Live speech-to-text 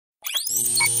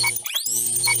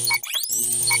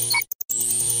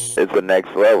it's the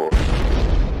next level.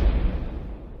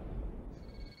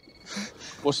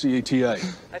 What's the ETA?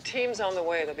 A team's on the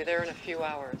way. They'll be there in a few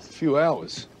hours. A few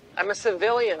hours. I'm a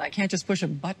civilian. I can't just push a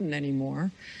button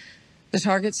anymore. The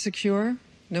target's secure.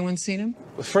 No one's seen him.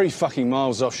 We're 3 fucking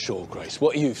miles offshore, Grace.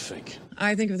 What do you think?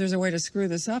 I think if there's a way to screw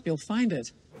this up, you'll find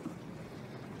it.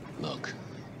 Look,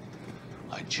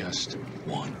 I just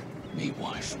want me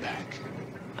wife back.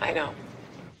 I know.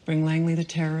 Bring Langley the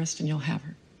terrorist and you'll have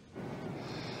her.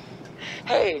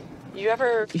 Hey, you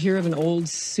ever hear of an old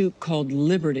soup called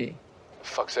Liberty? The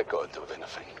fuck's that got to do with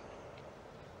anything?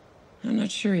 I'm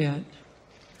not sure yet.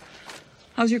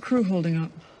 How's your crew holding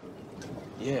up?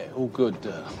 Yeah, all good.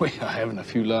 We are having a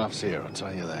few laughs here, I'll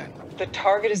tell you that. The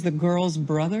target is the girl's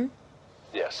brother?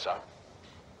 Yes, sir.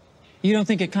 You don't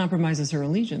think it compromises her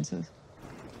allegiances?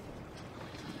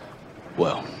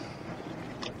 Well,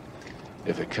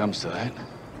 if it comes to that,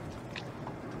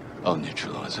 I'll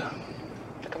neutralize her.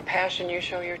 The compassion you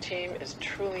show your team is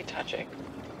truly touching.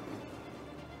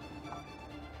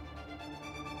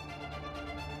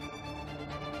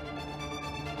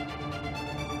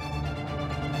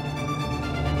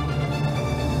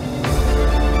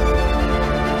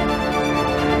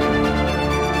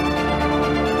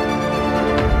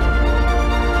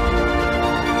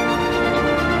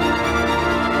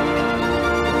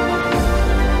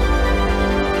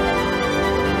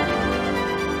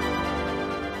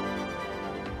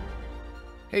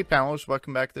 Hey, panelists,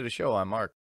 welcome back to the show. I'm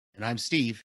Mark. And I'm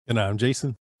Steve. And I'm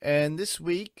Jason. And this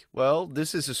week, well,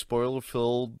 this is a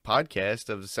spoiler-filled podcast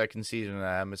of the second season of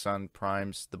Amazon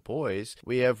Prime's The Boys.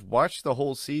 We have watched the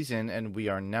whole season, and we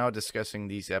are now discussing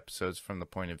these episodes from the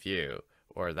point of view,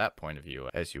 or that point of view,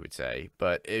 as you would say.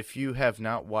 But if you have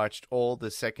not watched all the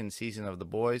second season of The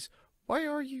Boys, why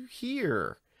are you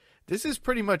here? This is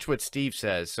pretty much what Steve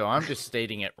says, so I'm just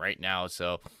stating it right now.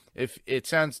 So if it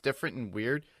sounds different and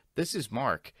weird, this is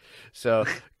Mark. So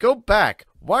go back,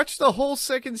 watch the whole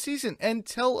second season, and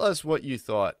tell us what you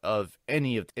thought of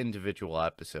any of the individual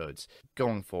episodes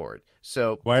going forward.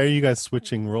 So why are you guys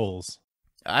switching roles?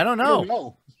 I don't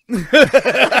know.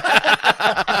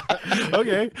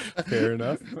 Okay, fair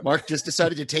enough. Mark just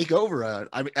decided to take over.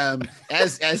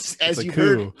 As you coup.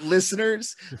 heard,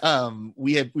 listeners,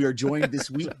 we are joined this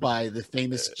week by the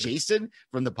famous Jason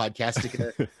from the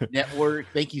Podcastica Network.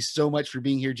 Thank you so much for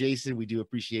being here, Jason. We do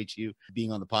appreciate you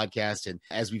being on the podcast, and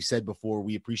as we've said before,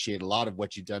 we appreciate a lot of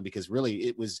what you've done because really,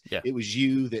 it was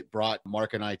you that brought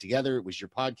Mark and I together. It was your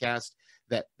podcast.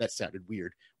 That sounded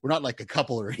weird. We're not like a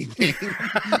couple or anything.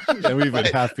 And we've been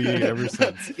happy ever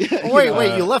since.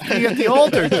 Wait, you left me at the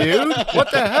altar, dude.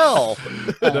 What the hell?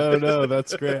 No,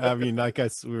 that's great. I mean, like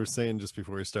we were saying just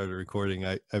before we started recording,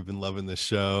 I've been loving the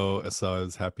show, so I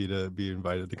was happy to be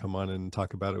invited to come on and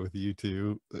talk about it with you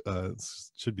two. It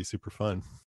should be super fun.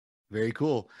 Very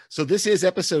cool. So this is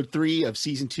episode 3 of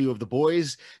season 2 of The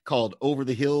Boys, called Over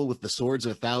the Hill with the Swords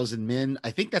of 1,000 Men.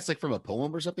 I think that's like from a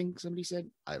poem or something somebody said.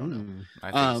 I don't know.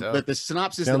 I think so. But the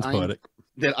synopsis Sounds that poetic.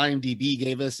 that IMDb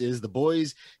gave us is: the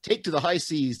boys take to the high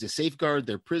seas to safeguard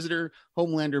their prisoner.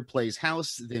 Homelander plays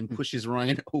house, then pushes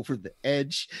Ryan over the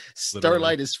edge.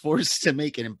 Starlight is forced to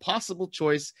make an impossible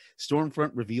choice.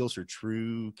 Stormfront reveals her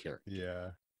true character.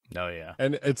 Yeah. Oh, yeah.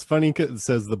 And it's funny because it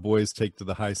says the boys take to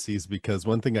the high seas, because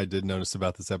one thing I did notice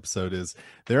about this episode is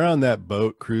they're on that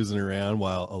boat cruising around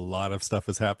while a lot of stuff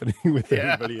is happening with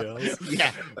everybody else.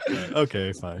 Yeah.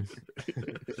 Okay, fine.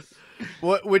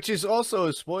 Which is also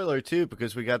a spoiler, too,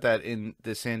 because we got that in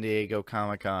the San Diego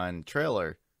Comic-Con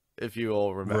trailer, if you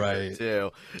all remember,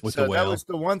 too. With so the whale. that was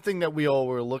the one thing that we all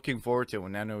were looking forward to,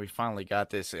 and I know we finally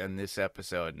got this in this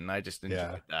episode, and I just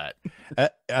enjoyed that.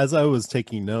 As I was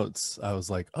taking notes, I was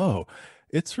like, oh,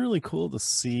 it's really cool to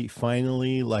see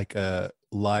finally like a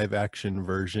live action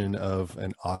version of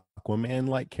an Aquaman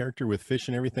like character with fish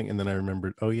and everything. And then I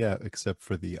remembered, oh yeah, except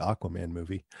for the Aquaman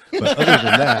movie. But other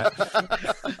than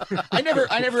that, I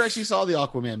never actually saw the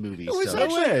Aquaman movie. It was so.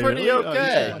 actually pretty really?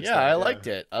 okay. Yeah, I liked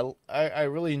it. I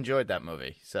really enjoyed that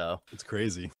movie. So it's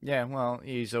crazy. yeah, well,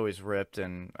 he's always ripped,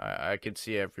 and I could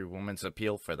see every woman's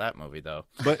appeal for that movie, though.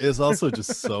 But it's also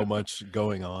just so much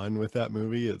going on with that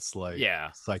movie. It's like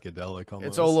psychedelic almost.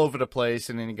 It's all over the place,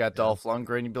 and then you got Dolph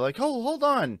Lundgren. You'd be like, oh, hold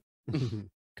on.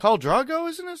 Khal Drago,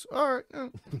 isn't this? All right.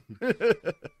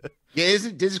 Yeah,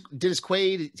 isn't Dennis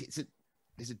Quaid?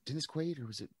 Is it Dennis Quaid or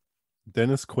was it?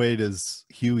 Dennis Quaid is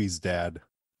Huey's dad.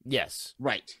 Yes.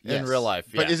 Right. In real life.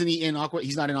 But yeah. isn't he in Aquaman?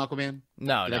 He's not in Aquaman?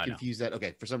 No, Did I confuse that?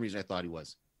 Okay. For some reason, I thought he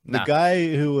was. The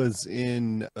guy who was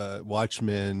in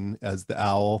Watchmen as the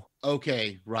owl.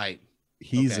 Okay. Right.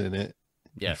 He's in it.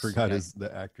 Yes. I forgot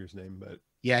the actor's name, but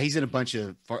yeah, he's in a bunch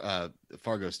of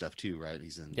Fargo stuff too, right?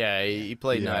 He's in. Yeah, he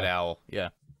played Night Owl. Yeah.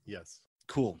 Yes.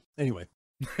 Cool. Anyway.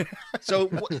 So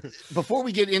before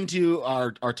we get into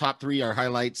our top three, our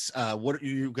highlights, what are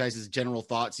you guys' general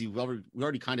thoughts? We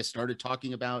already kind of started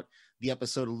talking about the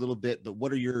episode a little bit, but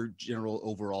what are your general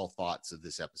overall thoughts of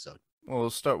this episode? Well, we'll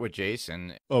start with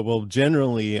Jason. Oh, well,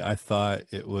 generally, I thought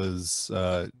it was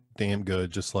damn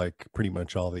good, just like pretty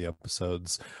much all the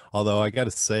episodes. Although I got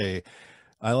to say,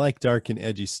 I like dark and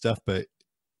edgy stuff, but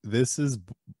this is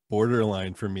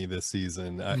borderline for me this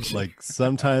season. Like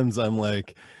sometimes I'm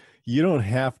like, you don't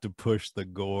have to push the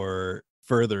gore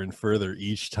further and further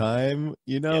each time,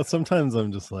 Sometimes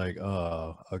I'm just like,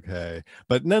 oh, okay.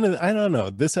 But I don't know,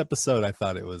 this episode, I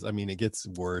thought it gets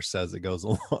worse as it goes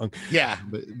along.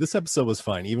 But this episode was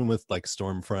fine, even with like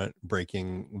Stormfront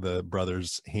breaking the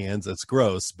brother's hands. It's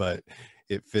gross, but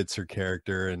it fits her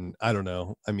character. And I don't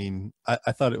know,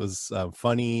 I thought it was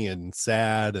funny and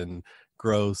sad and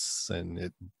gross,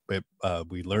 and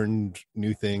we learned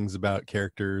new things about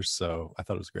characters, so I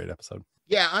thought it was a great episode.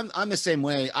 Yeah, I'm the same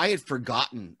way. I had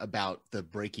forgotten about the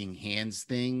breaking hands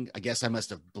thing. I guess I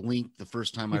must have blinked the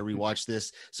first time I rewatched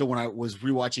this. So when I was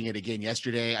rewatching it again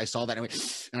yesterday, I saw that and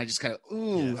I just kind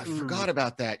of, I forgot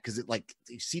about that, because it, like,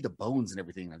 you see the bones and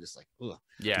everything, and I'm just like, ugh.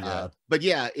 Yeah. But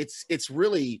yeah, it's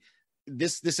really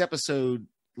this episode,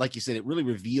 like you said, it really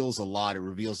reveals a lot. It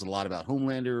reveals a lot about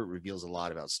Homelander. It reveals a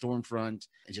lot about Stormfront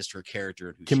and just her character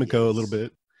and who Kimiko a little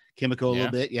bit. Kimiko a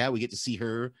little bit. Yeah, we get to see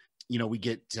her. We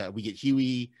get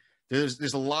Huey.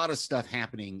 There's a lot of stuff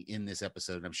happening in this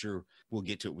episode, and I'm sure we'll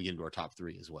get to it when we get into our top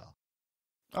three as well.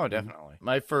 Oh, definitely.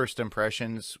 My first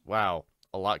impressions, wow,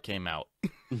 a lot came out.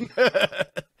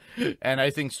 And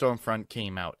I think Stormfront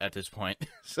came out at this point.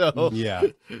 So yeah.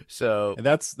 So and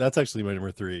that's actually my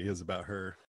number 3, is about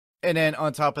her. And then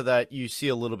on top of that, you see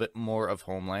a little bit more of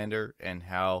Homelander and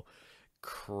how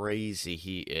crazy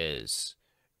he is.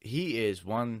 He is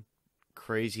one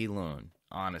crazy loon,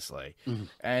 honestly. Mm-hmm.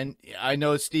 And I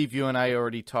know, Steve, you and I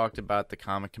already talked about the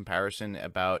comic comparison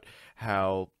about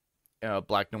how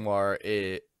Black Noir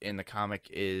in the comic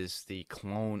is the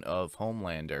clone of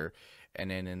Homelander.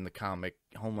 And then in the comic,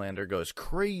 Homelander goes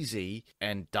crazy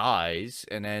and dies.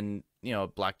 And then,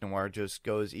 Black Noir just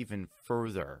goes even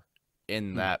further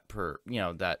in that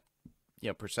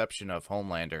perception of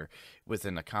Homelander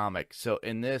within the comic. So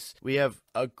in this, we have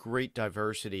a great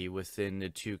diversity within the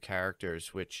two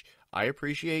characters, which I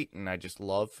appreciate, and I just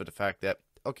love for the fact that,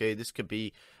 okay, this could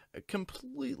be a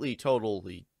completely,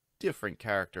 totally different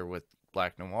character with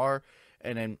Black Noir,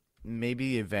 and then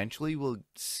maybe eventually we'll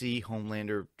see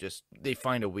Homelander they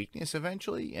find a weakness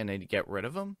eventually, and they get rid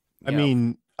of him. I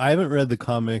mean, I haven't read the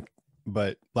comic,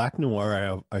 but Black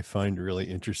Noir I find really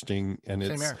interesting, and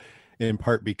it's in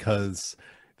part because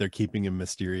they're keeping him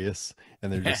mysterious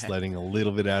and they're just letting a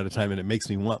little bit at a time, and it makes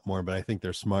me want more, but I think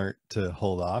they're smart to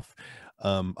hold off.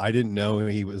 I didn't know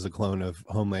he was a clone of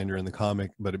Homelander in the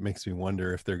comic, but it makes me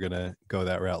wonder if they're going to go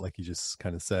that route, like you just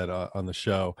kind of said on the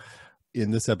show.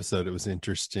 In this episode, it was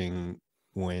interesting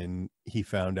when he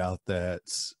found out that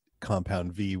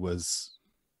Compound V was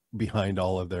behind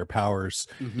all of their powers.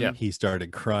 Mm-hmm. He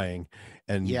started crying,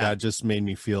 and that just made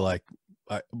me feel like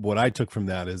what I took from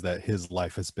that is that his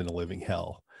life has been a living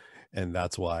hell, and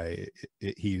that's why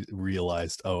he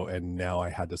realized, oh, and now I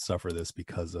had to suffer this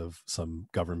because of some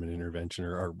government intervention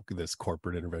or this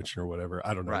corporate intervention or whatever.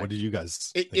 I don't know. Right. What did you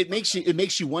guys think? It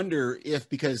makes you wonder if,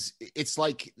 because it's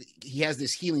like he has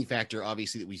this healing factor,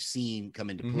 obviously, that we've seen come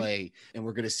into play, and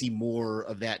we're going to see more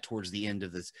of that towards the end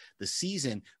of the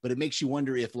season. But it makes you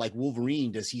wonder if, like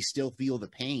Wolverine, does he still feel the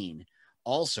pain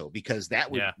also? Because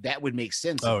that would make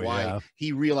sense of why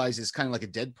he realizes, kind of like a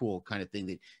Deadpool kind of thing,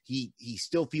 that he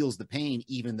still feels the pain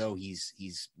even though he's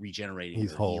regenerating,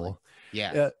 he's whole.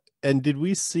 Healing. And did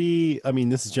we see, I mean,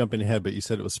 this is jumping ahead, but you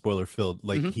said it was spoiler filled,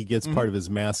 like he gets part of his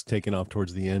mask taken off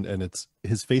towards the end, and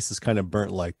his face is kind of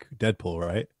burnt like Deadpool,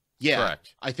 right?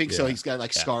 Correct. I think so. He's got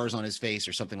like scars on his face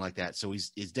or something like that, so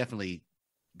he's definitely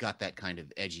got that kind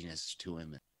of edginess to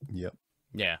him.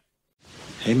 Yeah.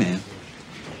 Hey, man.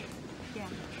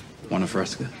 Want a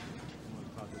fresca?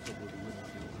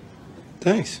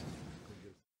 Thanks.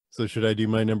 So should I do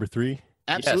my number 3?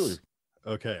 Absolutely. Yes.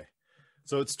 Okay.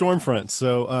 So it's Stormfront.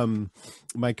 So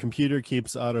my computer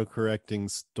keeps auto-correcting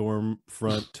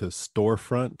Stormfront to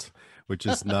Storefront, which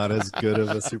is not as good of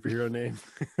a superhero name.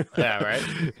 Yeah,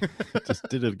 right? Just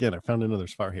did it again. I found another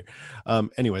spar here.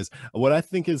 Anyways, what I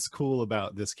think is cool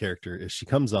about this character is she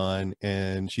comes on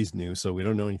and she's new, so we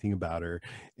don't know anything about her.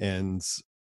 And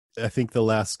I think the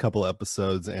last couple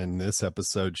episodes and this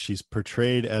episode, she's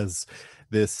portrayed as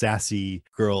this sassy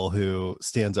girl who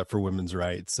stands up for women's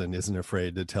rights and isn't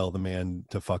afraid to tell the man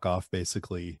to fuck off,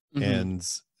 basically.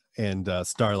 and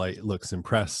Starlight looks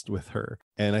impressed with her.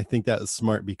 And I think that is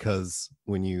smart, because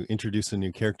when you introduce a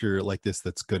new character like this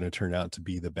that's going to turn out to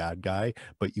be the bad guy,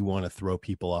 but you want to throw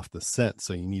people off the scent,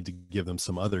 so you need to give them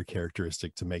some other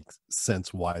characteristic to make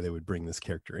sense why they would bring this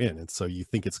character in. And so you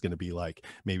think it's going to be like,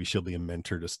 maybe she'll be a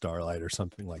mentor to Starlight or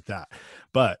something like that.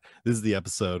 But this is the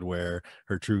episode where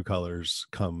her true colors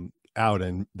come out,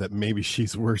 and that maybe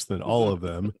she's worse than all of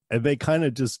them. And they kind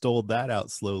of just doled that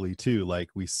out slowly too. Like,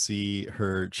 we see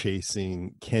her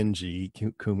chasing Kenji,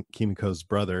 Kimiko's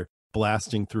brother,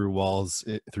 blasting through walls,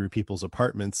 through people's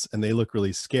apartments, and they look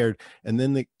really scared. And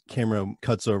then the camera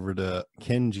cuts over to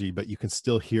Kenji, but you can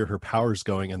still hear her powers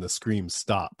going, and the screams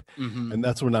stop. And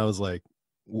that's when I was like,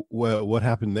 what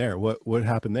happened there? What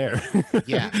happened there?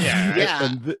 Yeah.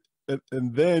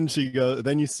 And then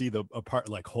then you see the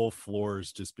like whole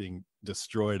floors just being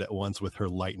destroyed at once with her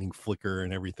lightning flicker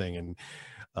and everything. And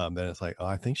then it's like, oh,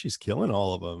 I think she's killing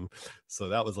all of them. So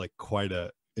that was like quite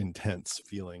a intense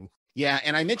feeling. Yeah,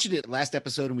 and I mentioned it last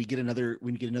episode, and we get another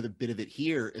bit of it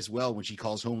here as well when she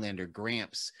calls Homelander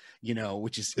Gramps,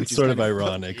 which is sort of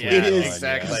ironic. It is,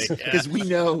 exactly, because we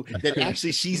know that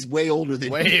actually she's way older than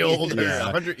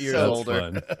 100 years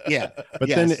older. Yeah, but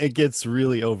then it gets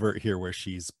really overt here, where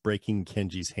she's breaking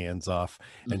Kenji's hands off,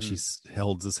 and she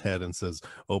holds his head and says,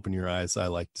 "Open your eyes. I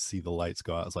like to see the lights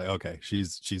go out." It's like, okay,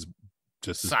 she's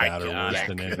just as bad or worse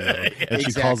than any other. And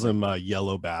she calls him a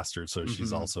yellow bastard, so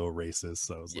she's also a racist.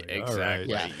 So I was like, all right.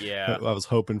 Yeah. I was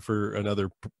hoping for another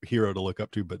hero to look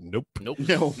up to, but nope. No. We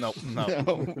don't Not get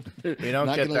gonna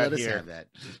that let us here. have that.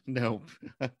 Nope.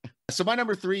 So my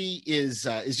number 3 is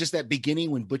just that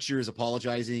beginning when Butcher is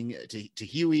apologizing to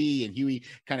Huey, and Huey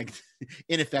kind of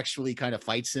ineffectually kind of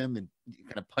fights him and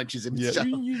kind of punches him and stuff.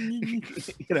 And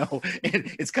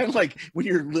it's kind of like when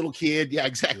you're a little kid. Yeah,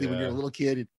 exactly. When you're a little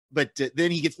kid. But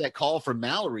then he gets that call from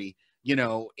Mallory,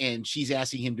 and she's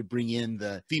asking him to bring in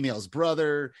the female's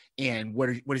brother. And what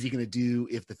is he going to do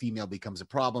if the female becomes a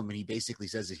problem? And he basically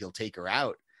says that he'll take her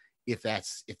out if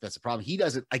that's a problem.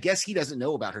 I guess he doesn't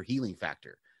know about her healing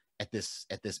factor at this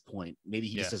point. Maybe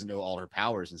he just doesn't know all her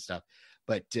powers and stuff.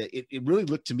 But it really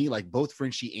looked to me like both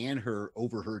Frenchie and her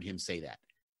overheard him say that.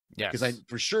 Yeah, because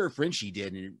for sure Frenchie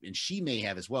did, and she may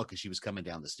have as well, because she was coming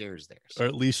down the stairs there. So. Or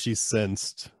at least she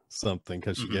sensed something,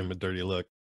 because she gave him a dirty look.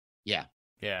 Yeah.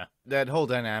 That whole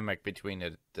dynamic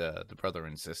between the brother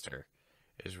and sister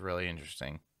is really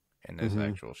interesting in this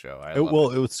actual show.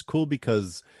 It was cool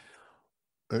because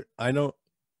I know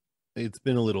it's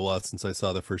been a little while since I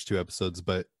saw the first 2 episodes,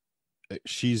 but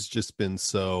she's just been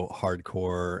so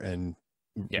hardcore and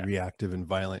reactive and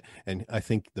violent, and I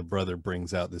think the brother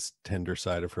brings out this tender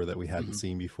side of her that we hadn't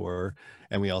seen before.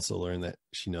 And we also learned that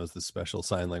she knows the special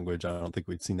sign language. I don't think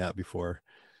we'd seen that before.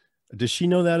 Does she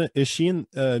know that? Is she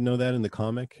know that in the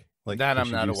comic? Like that,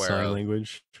 I'm not aware sign of.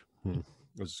 Language.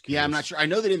 Yeah, I'm not sure. I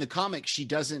know that in the comic she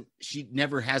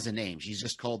never has a name. She's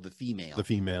just called the female.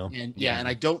 And and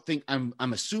I don't think I'm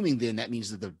assuming then that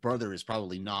means that the brother is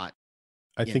probably not.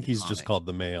 I think he's just called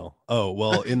the male. Oh,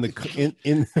 well, in the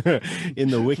in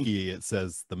the wiki it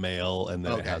says the male, and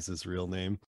then it has his real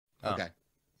name. Okay.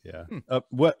 Yeah.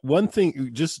 One thing,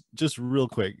 just real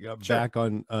quick, back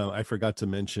on, I forgot to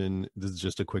mention, this is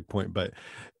just a quick point, but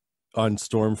on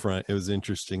Stormfront, it was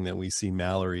interesting that we see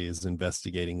Mallory is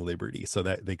investigating Liberty, so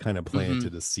that they kind of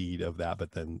planted a seed of that,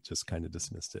 but then just kind of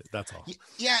dismissed it. That's all.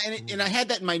 Yeah, and I had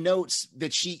that in my notes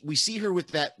that we see her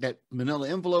with that manila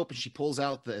envelope, and she pulls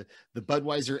out the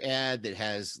Budweiser ad that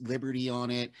has Liberty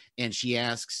on it, and she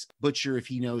asks Butcher if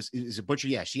he knows. Is it Butcher?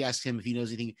 Yeah, she asks him if he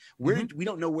knows anything. We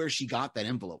don't know where she got that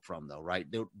envelope from, though, right?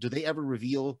 Do they ever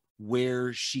reveal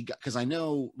where she got? Because I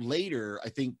know later, I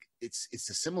think it's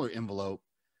a similar envelope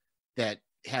that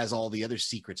has all the other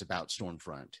secrets about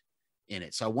Stormfront in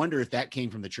it. So I wonder if that came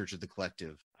from the Church of the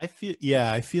Collective. I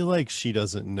feel like she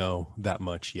doesn't know that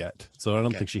much yet. So I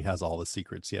don't think she has all the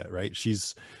secrets yet, right?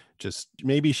 She's just,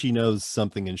 maybe she knows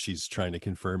something and she's trying to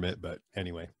confirm it, but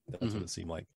anyway, that's what it seemed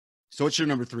like. So what's your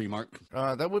number 3, Mark?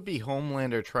 That would be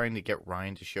Homelander trying to get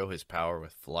Ryan to show his power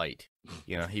with flight.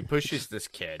 He pushes this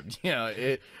kid.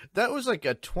 That was like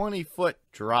a 20-foot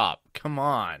drop. Come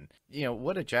on.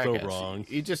 What a jackass. So wrong.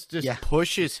 He just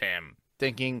pushes him,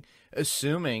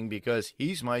 assuming because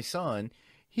he's my son,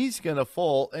 he's going to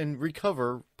fall and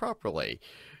recover properly.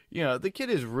 The kid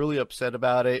is really upset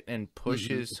about it and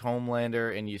pushes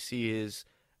Homelander, and you see his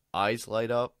eyes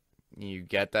light up. You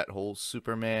get that whole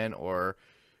Superman or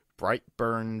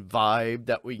Brightburn vibe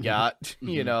that we got.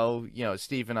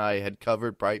 Steve and I had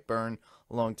covered Brightburn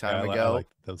a long time ago.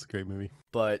 That was a great movie.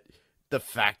 But the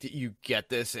fact that you get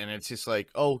this and it's just like,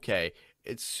 okay,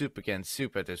 it's soup against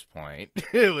soup at this point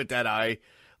with that eye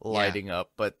lighting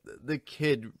up, but the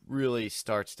kid really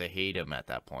starts to hate him at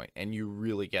that point, and you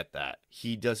really get that.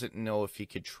 He doesn't know if he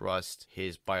could trust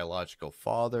his biological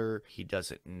father. He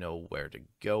doesn't know where to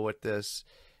go with this.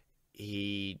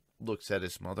 He looks at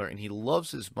his mother, and he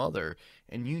loves his mother,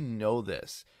 and you know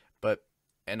this,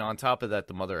 and on top of that,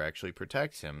 the mother actually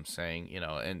protects him, saying, you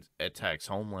know, and attacks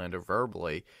Homelander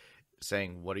verbally,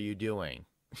 saying, "What are you doing?"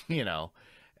 you know,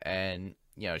 and,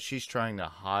 you know, she's trying to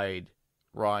hide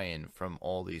Ryan from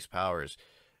all these powers.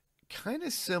 Kind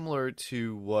of similar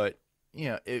to what, you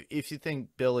know, if you think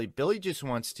Billy just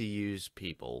wants to use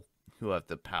people who have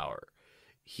the power.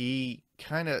 He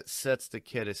kind of sets the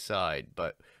kid aside,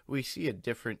 but we see a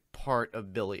different part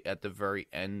of Billy at the very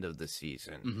end of the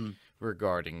season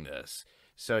regarding this.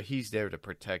 So he's there to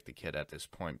protect the kid at this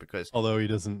point, because although he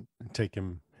doesn't take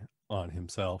him on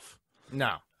himself.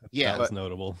 No. Yeah. That was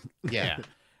notable. Yeah.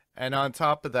 And on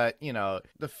top of that, you know,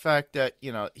 the fact that,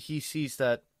 you know, he sees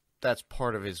that that's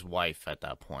part of his wife at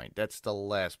that point. That's the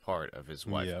last part of his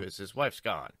wife, because his wife's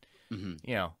gone.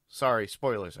 You know, sorry,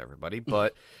 spoilers, everybody,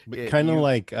 but kind of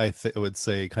like I would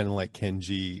say, kind of like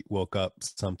Kenji woke up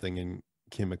something in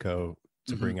Kimiko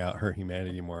to bring out her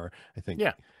humanity more. I think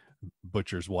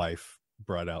Butcher's wife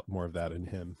brought out more of that in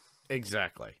him.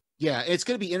 Exactly. Yeah, it's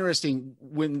going to be interesting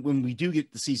when we do get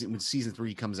when season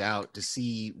 3 comes out, to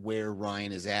see where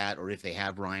Ryan is at, or if they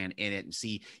have Ryan in it, and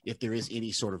see if there is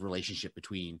any sort of relationship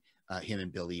between him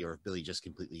and Billy, or if Billy just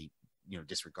completely, you know,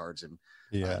 disregards him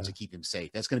to keep him safe.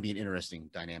 That's going to be an interesting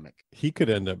dynamic. He could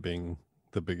end up being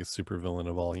the biggest supervillain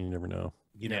of all. You never know.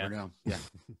 You never know. Yeah.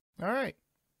 All right.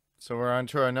 So we're on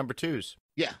to our number 2s.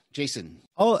 Yeah, Jason.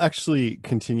 I'll actually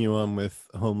continue on with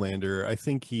Homelander. I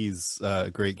think he's a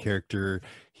great character.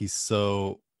 He's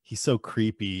so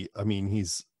creepy. I mean,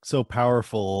 he's so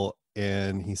powerful,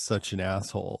 and he's such an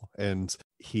asshole. And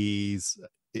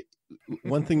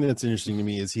one thing that's interesting to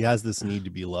me is he has this need to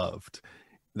be loved.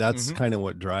 That's kind of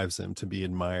what drives him, to be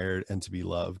admired and to be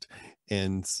loved.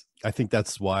 And I think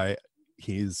that's why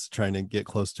he's trying to get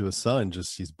close to his son.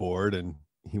 Just he's bored, and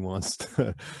he wants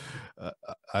to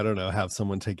I don't know, have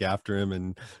someone take after him.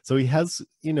 And so he has,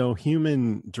 you know,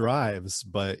 human drives,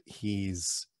 but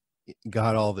he's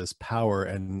got all this power,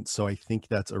 and so I think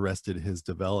that's arrested his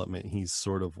development. He's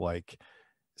sort of like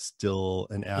still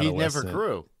an adolescent. He never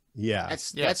grew. Yeah.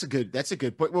 That's a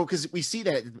good point. Well, because we see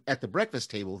that at the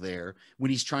breakfast table there, when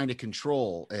he's trying to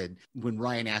control, and when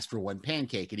Ryan asks for one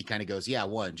pancake, and he kind of goes, "Yeah,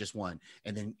 one, just one,"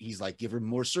 and then he's like, "Give him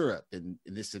more syrup," and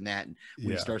this and that. And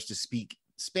when he starts to speak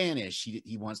Spanish,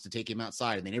 he wants to take him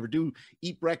outside, and they never do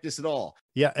eat breakfast at all.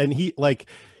 Yeah, and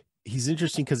he's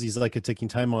interesting because he's like a ticking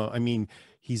time bomb. I mean,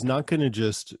 he's not going to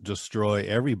just destroy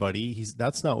everybody.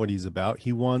 That's not what he's about.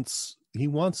 He wants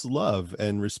love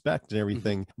and respect and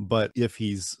everything. But if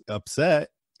he's upset,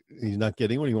 he's not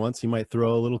getting what he wants, he might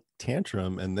throw a little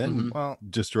tantrum and then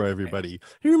destroy everybody.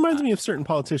 He reminds me of certain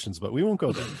politicians, but we won't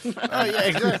go there. Oh, yeah,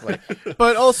 exactly.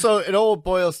 But also, it all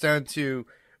boils down to,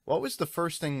 what was the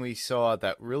first thing we saw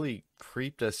that really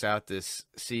creeped us out this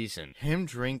season? Him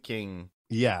drinking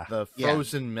the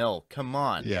frozen milk. Come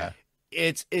on. Yeah.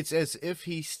 It's as if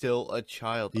he's still a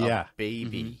child, a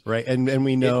baby. Right. And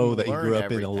we know that he grew up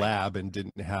everything in a lab and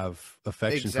didn't have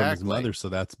affection from his mother. So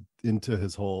that's into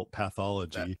his whole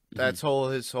pathology. That's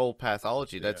his whole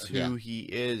pathology. That's who he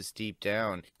is deep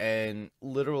down. And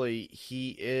literally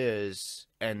he is,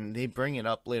 and they bring it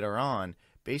up later on,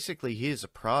 basically he is a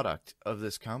product of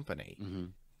this company.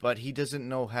 But he doesn't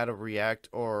know how to react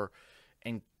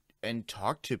and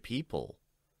talk to people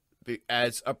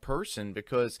as a person,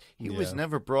 because he was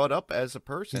never brought up as a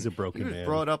person. He's a broken man. He was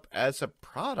brought up as a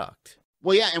product.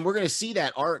 Well, yeah, and we're going to see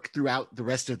that arc throughout the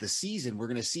rest of the season. We're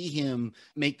going to see him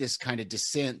make this kind of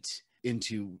descent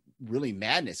into really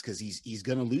madness, because he's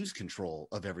going to lose control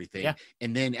of everything. Yeah.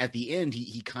 And then at the end,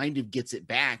 he kind of gets it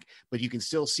back, but you can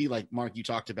still see, like Mark, you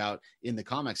talked about in the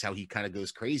comics, how he kind of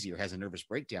goes crazy or has a nervous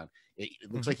breakdown. It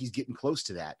looks like he's getting close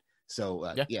to that.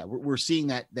 So we're seeing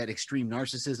that extreme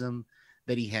narcissism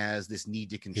that he has, this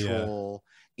need to control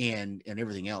and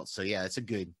everything else. So yeah, it's a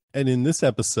good. And in this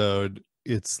episode,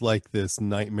 it's like this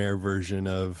nightmare version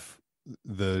of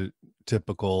the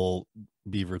typical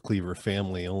Beaver Cleaver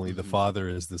family, only the father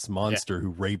is this monster who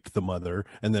raped the mother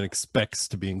and then expects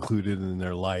to be included in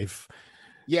their life.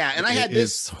 Yeah, and I had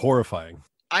this. It's horrifying.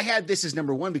 I had this as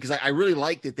number 1 because I really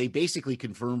like that they basically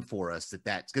confirmed for us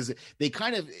that's because they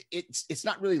kind of, it's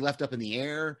not really left up in the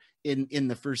air in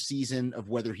the first season of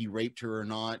whether he raped her or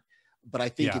not. But I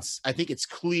think it's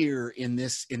clear in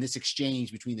this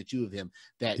exchange between the two of them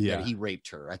that he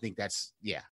raped her. I think that's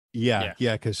Yeah,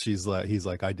 because he's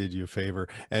like, I did you a favor,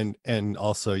 and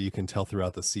also you can tell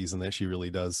throughout the season that she really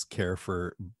does care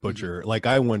for Butcher. Like,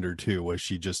 I wonder too, was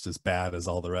she just as bad as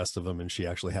all the rest of them, and she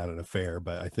actually had an affair?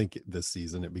 But I think this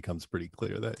season it becomes pretty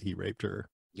clear that he raped her.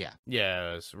 Yeah,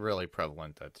 it's really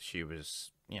prevalent that she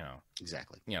was,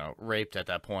 exactly, raped at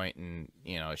that point, and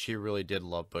she really did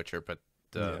love Butcher, but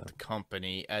the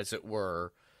company, as it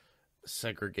were,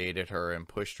 segregated her and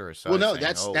pushed her aside. Well, no,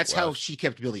 saying, that's how she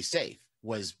kept Billy safe.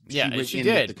 Was she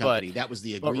did the company. That was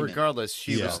the agreement. But regardless,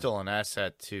 she was still an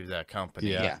asset to that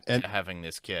company. And having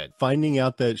this kid, finding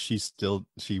out that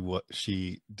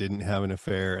she didn't have an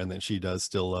affair and that she does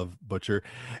still love Butcher.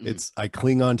 I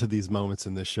cling on to these moments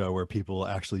in this show where people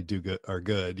actually are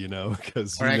good,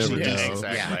 because you never know.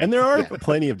 Exactly. And there are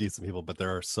plenty of decent people, but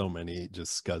there are so many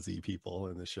just scuzzy people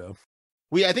in the show.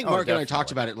 I think Mark and I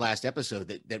talked about it last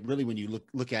episode that really, when you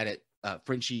look at it,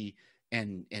 Frenchie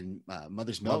and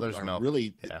Mother's Milk are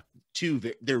really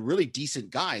they're really decent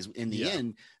guys in the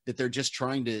end, that they're just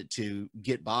trying to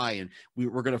get by. And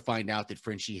we're going to find out that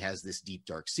Frenchie has this deep,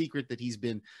 dark secret that he's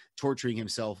been torturing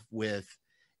himself with.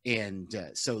 And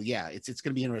it's going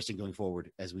to be interesting going forward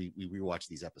as we rewatch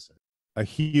these episodes.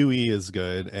 Huey is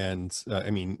good, and I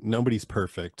mean, nobody's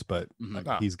perfect, but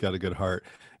he's got a good heart,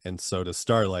 and so does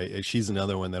Starlight. She's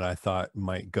another one that I thought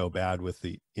might go bad with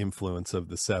the influence of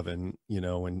the Seven,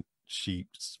 when she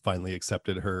finally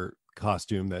accepted her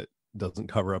costume that doesn't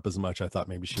cover up as much. I thought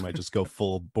maybe she might just go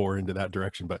full bore into that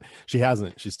direction, but she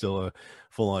hasn't. She's still a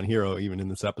full-on hero, even in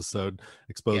this episode,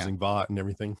 exposing Vought and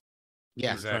everything.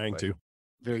 Yeah, exactly. Trying to.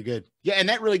 Very good. Yeah, and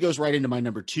that really goes right into my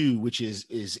number 2, which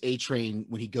is A-Train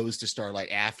when he goes to Starlight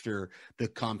after the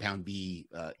Compound B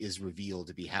is revealed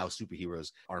to be how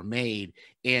superheroes are made.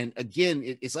 And again,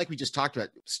 it's like we just talked about.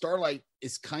 Starlight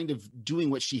is kind of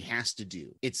doing what she has to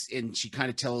do. And she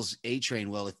kind of tells A-Train,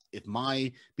 well, if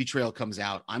my betrayal comes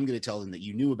out, I'm going to tell them that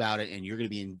you knew about it, and you're going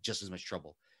to be in just as much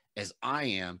trouble as I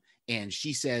am. And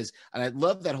she says, and I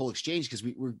love that whole exchange, because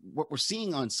what we're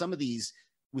seeing on some of these.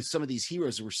 With some of these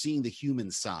heroes, we're seeing the human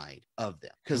side of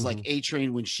them. Because like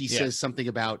A-Train, when she says something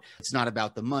about it's not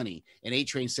about the money, and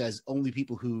A-Train says only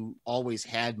people who always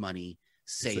had money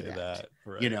say that.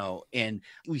 Right. And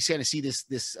we kind of see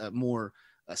this more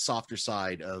softer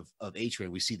side of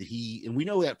A-Train. We see that and we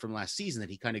know that from last season, that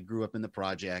he kind of grew up in the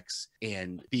projects,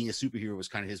 and being a superhero was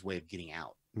kind of his way of getting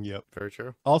out. Yep, very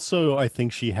true. Also, I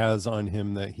think she has on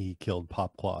him that he killed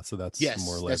Popclaw, so that's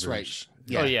more leverage. That's right.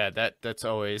 Yeah. Oh yeah, that's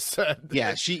always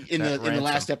she in the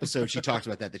last episode she talked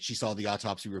about that she saw the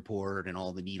autopsy report and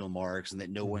all the needle marks, and that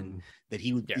no one that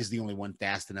he is the only one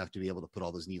fast enough to be able to put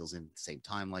all those needles in at the same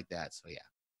time like that. So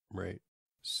right.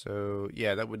 So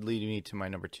that would lead me to my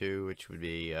number 2, which would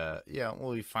be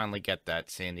we finally get that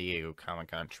San Diego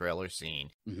Comic-Con trailer scene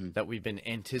that we've been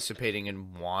anticipating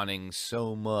and wanting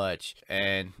so much,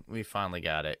 and we finally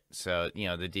got it. So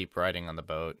the deep riding on the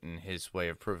boat and his way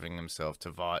of proving himself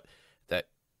to Vought that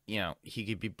he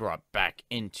could be brought back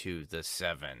into the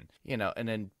Seven, and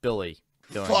then Billy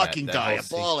doing fucking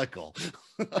diabolical.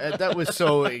 That was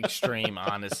so extreme,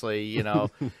 honestly.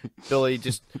 Billy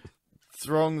just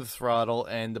throwing the throttle,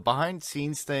 and the behind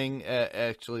scenes thing,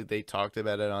 actually they talked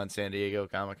about it on San Diego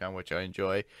Comic-Con, which I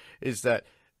enjoy, is that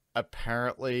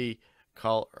apparently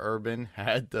Carl Urban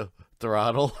had the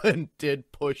throttle and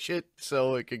did push it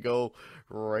so it could go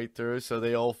right through, so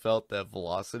they all felt that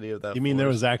velocity of that. You mean there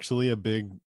was actually a big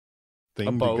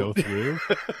thing to go through?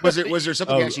 was there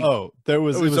something actually? It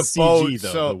was CG boat,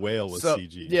 though. So, the whale was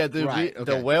CG. Yeah,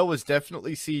 the whale was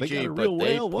definitely CG. They got a real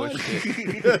whale. What?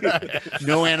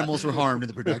 No animals were harmed in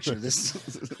the production of this.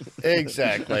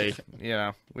 Exactly.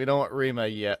 We don't want Rima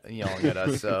yet yelling at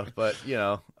us. So, but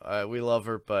we love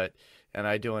her. And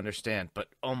I do understand. But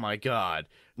oh my god.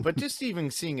 But just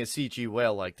even seeing a CG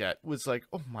whale like that was like,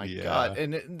 oh my god.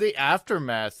 And the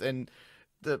aftermath and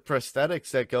the prosthetics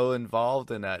that go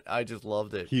involved in that, I just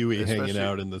loved it. Huey hanging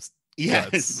out in the Jack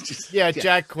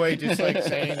Quaid just like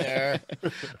saying there,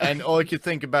 and all I could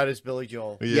think about is Billy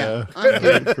Joel.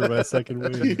 For my second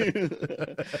win.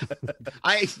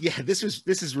 This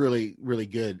is really, really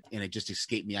good, and it just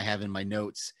escaped me. I have in my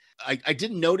notes. I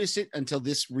didn't notice it until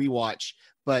this rewatch,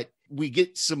 but we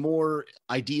get some more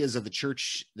ideas of the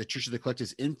Church of the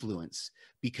Collective's influence,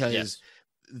 because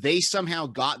they somehow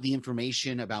got the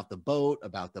information about the boat,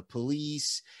 about the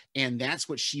police, and that's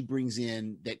what she brings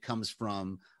in that comes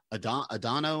from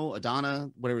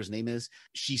Adana, whatever his name is.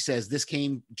 She says this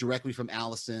came directly from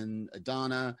Allison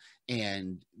Adana,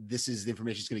 and this is the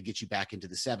information that's going to get you back into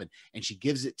the Seven. And she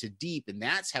gives it to Deep, and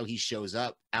that's how he shows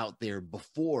up out there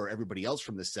before everybody else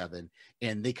from the Seven.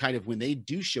 And they kind of, when they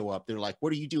do show up, they're like,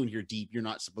 "What are you doing here, Deep? You're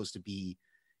not supposed to be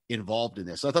involved in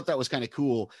this. So I thought that was kind of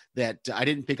cool that I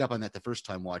didn't pick up on that the first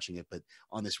time watching it, but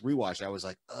on this rewatch, I was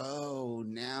like, oh,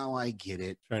 now I get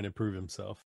it. Trying to prove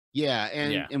himself. Yeah.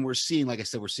 And we're seeing, like I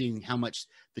said, we're seeing how much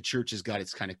the church has got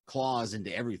its kind of claws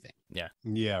into everything. Yeah.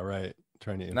 Yeah, right.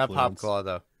 Trying to influence. Not Pop Claw,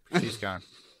 though. She's gone.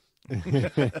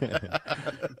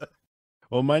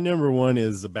 Well, my number one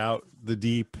is about the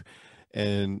Deep,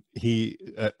 and he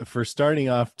for starting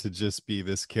off to just be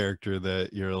this character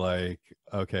that you're like,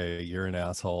 okay, you're an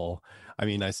asshole. I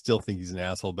mean, I still think he's an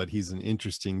asshole, but he's an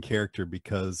interesting character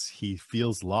because he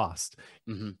feels lost.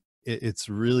 Mm-hmm. It's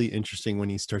really interesting when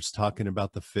he starts talking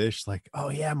about the fish, like, oh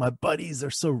yeah, my buddies are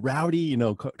so rowdy, you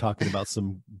know, talking about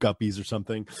some guppies or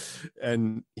something.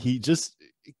 And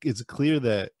it's clear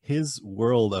that his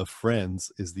world of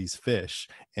friends is these fish,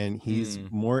 and he's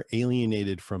more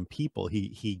alienated from people.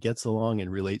 He gets along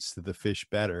and relates to the fish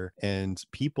better, and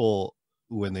people,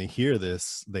 when they hear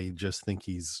this, they just think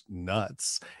he's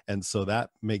nuts, and so that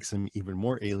makes him even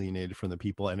more alienated from the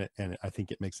people, and I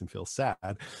think it makes him feel sad.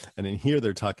 And in here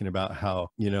they're talking about how,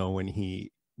 you know, when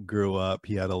he grew up,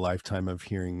 he had a lifetime of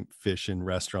hearing fish in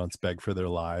restaurants beg for their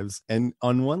lives. And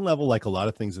on one level, like a lot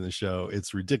of things in the show,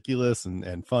 it's ridiculous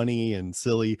and funny and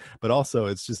silly, but also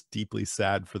it's just deeply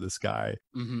sad for this guy.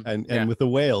 Mm-hmm. And with the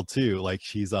whale too, like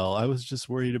she's all, I was just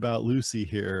worried about Lucy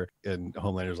here, and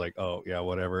Homelander's like, oh yeah,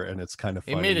 whatever. And it's kind of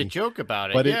funny. He made a joke about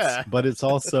it. But but it's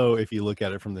also, if you look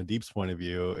at it from the Deep's point of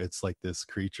view, it's like this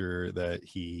creature that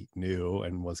he knew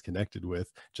and was connected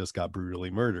with just got brutally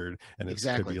murdered, and it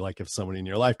could be like if somebody in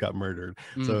your life got murdered.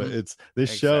 So it's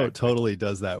this show totally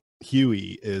does that.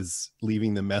 Huey is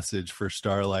leaving the message for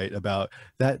Starlight about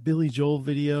that Billy Joel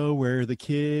video where the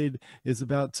kid is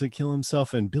about to kill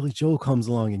himself, and Billy Joel comes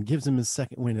along and gives him his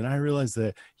second win, and I realized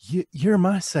that you're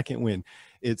my second win.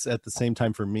 It's at the same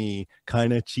time for me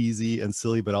kind of cheesy and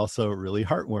silly, but also really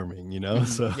heartwarming, you know.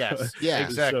 So yes,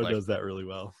 the show does that really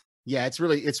well. Yeah, it's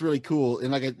really cool.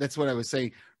 And like that's what I was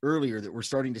saying earlier, that we're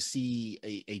starting to see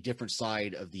a different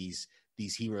side of these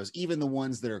heroes, even the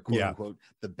ones that are quote unquote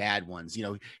the bad ones. You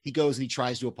know, he goes and he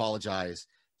tries to apologize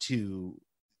to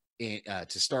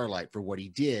Starlight for what he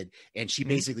did, and she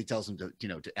basically tells him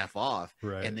to F off.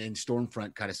 Right. And then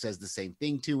Stormfront kind of says the same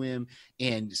thing to him.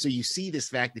 And so you see this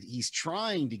fact that he's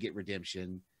trying to get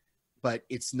redemption, but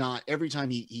it's not every time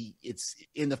it's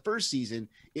in the first season,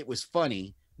 it was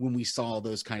funny when we saw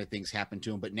those kind of things happen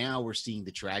to him, but now we're seeing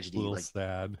the tragedy. A little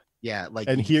sad. Yeah. Like,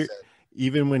 and here,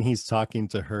 even when he's talking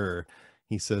to her,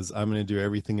 he says, I'm going to do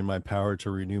everything in my power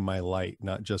to renew my light,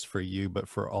 not just for you, but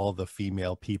for all the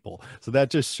female people. So that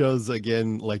just shows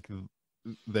again, like,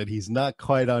 that he's not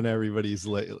quite on everybody's,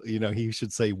 you know, he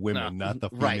should say women, not the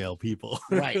female people.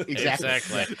 Right.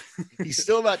 Exactly. He's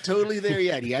still not totally there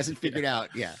yet. He hasn't figured out.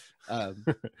 Yeah.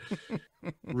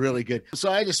 Really good.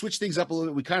 So I had to switch things up a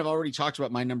little bit. We kind of already talked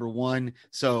about my number one.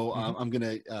 So I'm going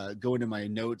to go into my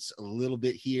notes a little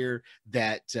bit here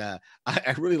that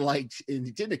I really liked. And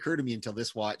it didn't occur to me until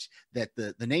this watch that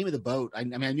the name of the boat, I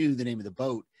mean, I knew the name of the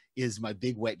boat is My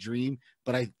Big Wet Dream,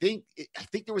 but I think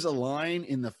there was a line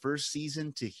in the first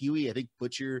season to Huey. I think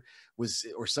Butcher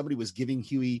or somebody was giving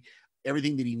Huey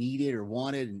everything that he needed or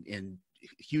wanted, and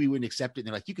Huey wouldn't accept it. And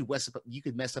they're like, you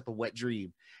could mess up a wet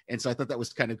dream. And so I thought that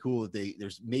was kind of cool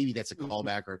that maybe that's a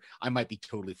callback, or I might be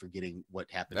totally forgetting what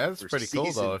happened. That's pretty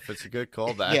cool though, if it's a good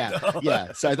callback.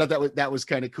 Yeah. So I thought that was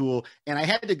kind of cool. And I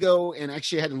had to go and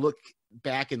actually had to look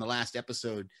back in the last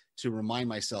episode to remind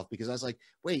myself, because I was like,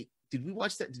 wait, did we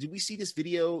watch that? Did we see this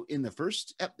video in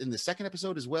the second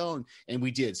episode as well? And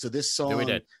we did. So this song, we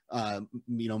did.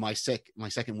 You know, my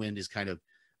second wind is kind of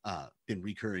been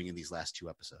recurring in these last two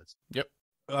episodes. Yep.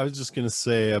 I was just gonna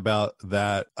say about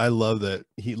that, I love that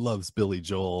he loves Billy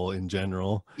Joel in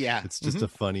general. Yeah, it's just a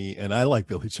funny, and I like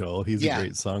Billy Joel. He's a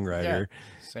great songwriter.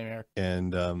 Yeah. Same here.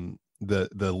 And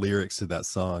the lyrics to that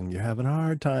song, you're having a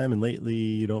hard time and lately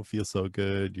you don't feel so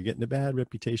good, you're getting a bad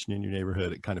reputation in your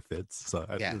neighborhood, it kind of fits. So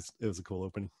it was a cool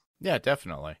opening. Yeah,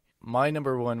 definitely. My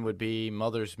number one would be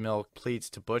Mother's Milk pleads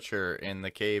to Butcher in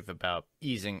the cave about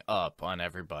easing up on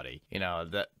everybody. You know,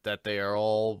 that they are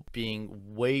all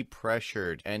being way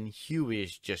pressured, and Huey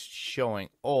is just showing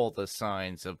all the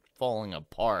signs of falling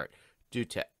apart due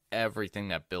to everything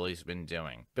that Billy's been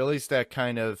doing. Billy's that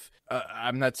kind of,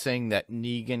 I'm not saying that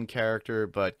Negan character,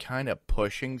 but kind of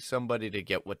pushing somebody to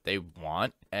get what they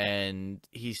want, and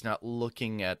he's not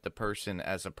looking at the person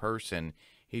as a person.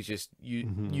 He's just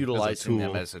utilizing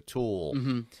them as a tool.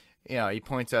 Mm-hmm. You know, he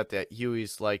points out that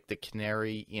Huey's like the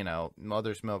canary. You know,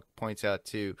 Mother's Milk points out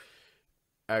to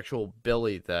actual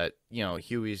Billy that, you know,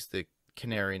 Huey's the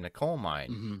canary in the coal mine.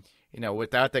 Mm-hmm. You know,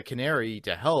 without the canary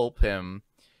to help him,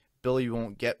 Billy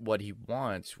won't get what he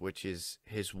wants, which is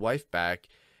his wife back.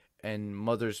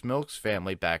 Mother's Milk's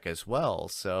family back as well.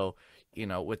 So,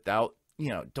 without,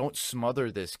 don't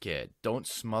smother this kid. Don't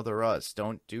smother us.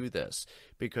 Don't do this,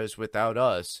 because without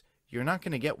us, you're not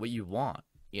going to get what you want,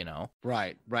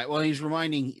 Right. Well, he's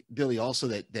reminding Billy also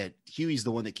that Huey's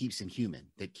the one that keeps him human,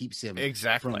 that keeps him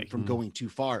exactly from going too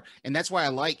far. And that's why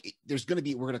we're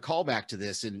going to call back to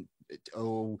this in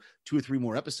 2 or 3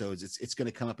 more episodes. It's going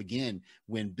to come up again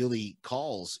when Billy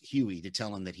calls Huey to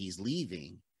tell him that he's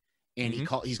leaving. And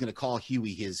he's going to call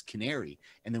Huey his canary,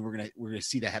 and then we're going to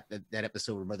see that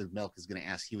episode where Mother Milk is going to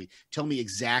ask Huey, "Tell me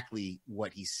exactly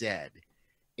what he said,"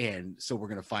 and so we're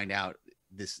going to find out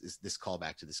this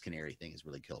callback to this canary thing is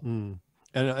really cool.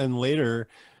 And later,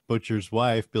 Butcher's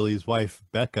wife, Billy's wife,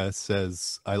 Becca,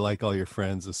 says, "I like all your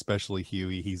friends, especially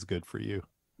Huey. He's good for you."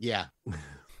 Yeah.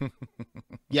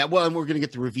 Yeah. Well, and we're going to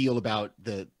get the reveal about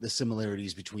the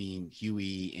similarities between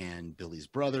Huey and Billy's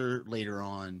brother later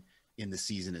on in the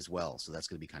season as well. So that's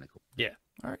going to be kind of cool. Yeah.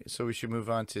 All right. So we should move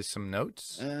on to some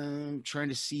notes. Trying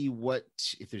to see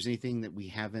if there's anything that we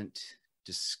haven't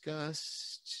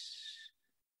discussed.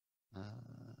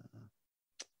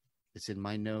 It's in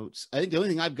my notes. I think the only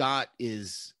thing I've got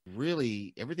is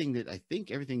really everything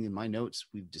in my notes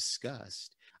we've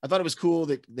discussed. I thought it was cool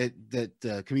that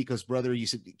Kamiko's brother, you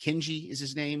said Kenji is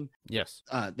his name. Yes.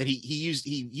 That he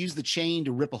used the chain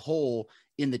to rip a hole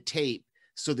in the tape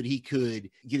so that he could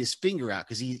get his finger out,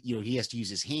 because he has to use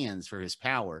his hands for his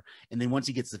power. And then once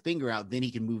he gets the finger out, then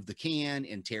he can move the can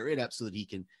and tear it up so that he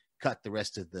can cut the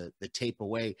rest of the tape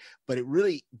away. But it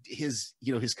really, his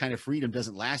kind of freedom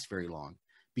doesn't last very long,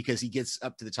 because he gets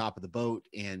up to the top of the boat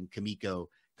and Kamiko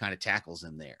kind of tackles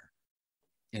him there.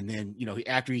 And then,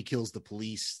 after he kills the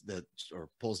police, or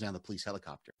pulls down the police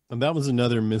helicopter. And that was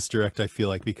another misdirect, I feel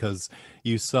like, because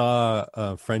you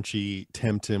saw Frenchie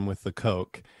tempt him with the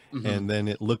Coke, and then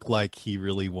it looked like he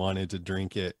really wanted to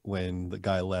drink it when the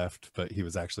guy left, but he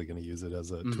was actually going to use it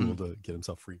as a tool to get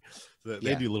himself free. So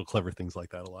they do little clever things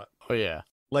like that a lot. Oh, yeah.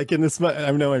 Like in this,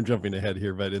 I know I'm jumping ahead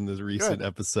here, but in this recent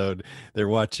episode, they're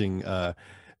watching,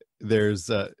 there's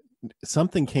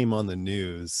something came on the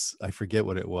news. I forget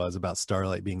what it was, about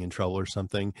Starlight being in trouble or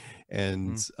something.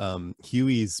 And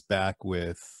Huey's back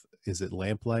with, is it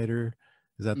Lamplighter?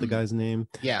 Is that the guy's name?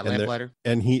 Yeah, Lamplighter.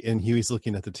 And Huey's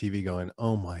looking at the TV going,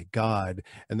 "Oh my God."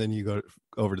 And then you go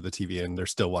over to the TV and they're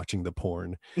still watching the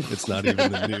porn. It's not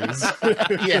even the news.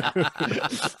 Yeah.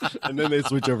 And then they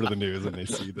switch over to the news and they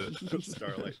see the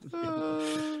Starlight.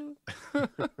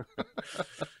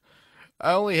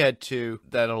 I only had 2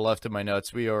 that are left in my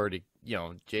notes. We already,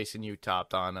 Jason, you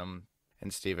topped on them,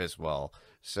 and Steve as well.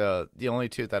 So the only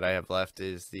 2 that I have left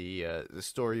is the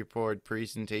storyboard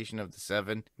presentation of the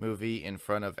 7 movie in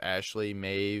front of Ashley,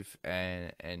 Maeve,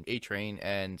 and A-Train,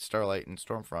 and Starlight and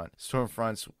Stormfront.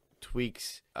 Stormfront's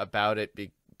tweaks about it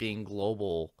being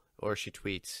global, or she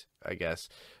tweets, I guess,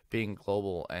 being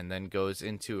global, and then goes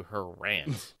into her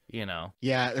rant,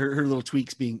 Yeah, her little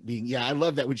tweaks being yeah, I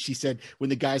love that when she said, when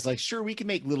the guy's like, "Sure, we can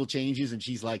make little changes," and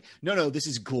she's like, no, this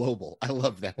is global. I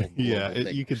love that whole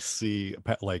thing. You could see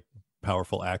like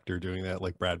powerful actor doing that,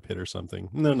 like Brad Pitt or something.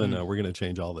 No, we're gonna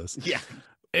change all this. Yeah,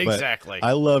 exactly. But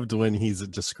I loved when he's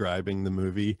describing the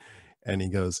movie and he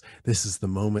goes, "This is the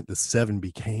moment the 7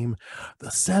 became the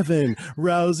 7.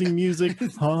 Rousing music,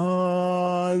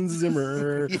 Hans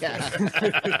Zimmer."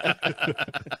 Yeah.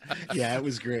 Yeah, it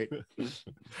was great.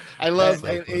 I love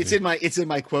it's in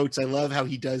my quotes. I love how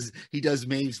he does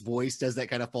Maeve's voice, does that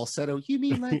kind of falsetto. "You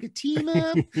mean like a team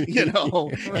up?"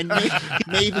 And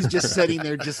Maeve is just sitting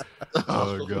there just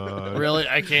oh God. Really?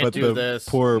 I can't do this.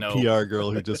 Poor PR girl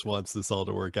who just wants this all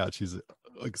to work out. She's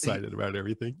excited about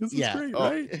everything. This is great,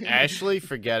 right? Ashley,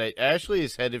 forget it. Ashley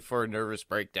is headed for a nervous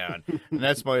breakdown. And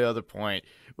that's my other point.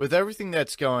 With everything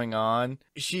that's going on,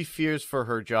 she fears for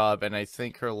her job, and I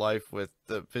think her life with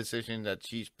the position that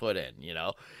she's put in,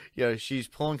 she's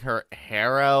pulling her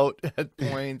hair out at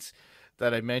points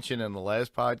that I mentioned in the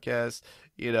last podcast.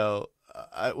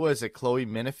 Was it Chloe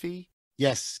Menifee?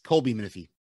 Yes, Colby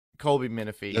Menifee.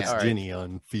 That's All Ginny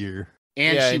on Fear.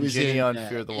 And she was Ginny in on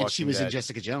Fear the Walking and she was in Dead.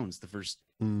 Jessica Jones, the first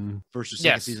or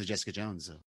second season of Jessica Jones.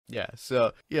 So. Yeah,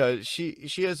 so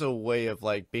she has a way of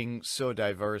like being so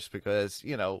diverse, because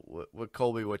with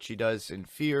Colby, what she does in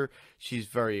Fear, she's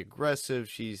very aggressive.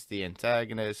 She's the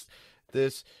antagonist.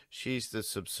 She's the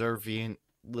subservient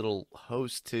little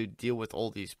host to deal with all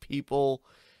these people.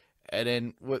 And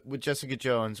then with Jessica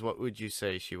Jones, what would you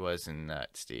say she was in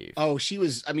that, Steve? Oh, she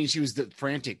was the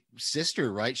frantic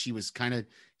sister, right? She was kind of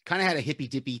had a hippy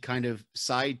dippy kind of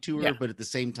side to her, but at the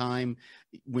same time,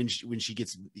 when she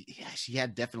gets, she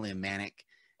had definitely a manic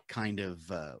kind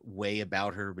of way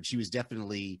about her, but she was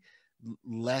definitely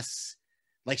less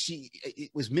like it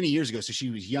was many years ago, so she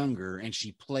was younger and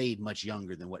she played much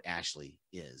younger than what Ashley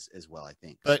is as well, I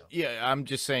think. But so. yeah, I'm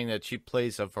just saying that she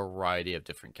plays a variety of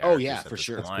different Oh characters. yeah, for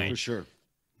sure, for sure.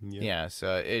 Yeah,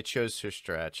 so it shows her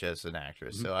stretch as an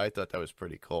actress. Mm-hmm. So I thought that was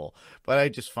pretty cool. But I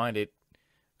just find it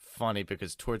funny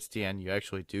because towards the end, you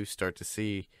actually do start to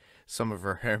see some of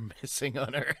her hair missing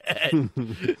on her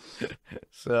head.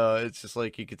 So it's just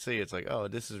like you could see, it's like, oh,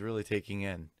 this is really taking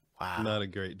in. Wow. Not a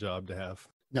great job to have.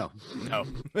 No.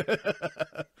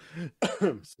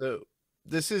 So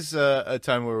this is a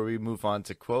time where we move on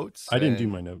to quotes. I didn't do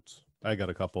my notes. I got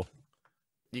a couple.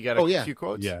 You got a few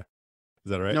quotes? Yeah. Is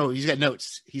that right? No, he's got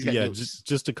notes. He's got notes.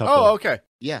 Just a couple. Oh, okay.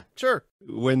 Yeah. Sure.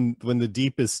 When the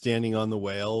Deep is standing on the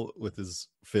whale with his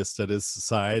fist at his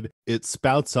side, it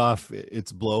spouts off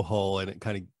its blowhole and it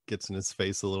kind of gets in his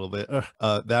face a little bit.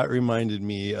 That reminded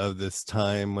me of this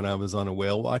time when I was on a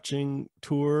whale watching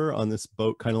tour on this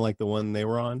boat, kind of like the one they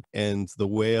were on, and the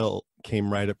whale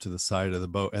came right up to the side of the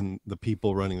boat, and the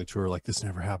people running the tour were like, this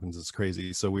never happens, it's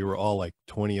crazy. So we were all like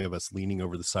 20 of us leaning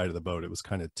over the side of the boat. It was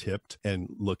kind of tipped and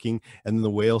looking, and then the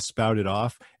whale spouted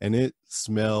off and it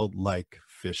smelled like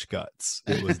fish guts.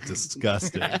 It was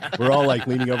disgusting. We're all like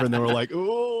leaning over and then we're like,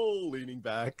 oh, leaning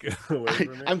back away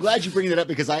from it. I'm glad you bring that up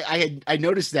because I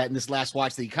noticed that in this last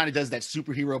watch that he kind of does that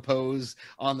superhero pose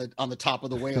on the top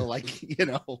of the whale, like, you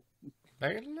know.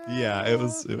 Yeah, it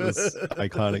was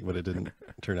iconic, but it didn't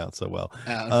turn out so well.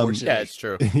 Yeah, it's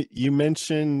true. You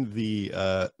mentioned the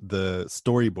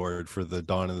storyboard for the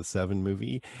Dawn of the Seven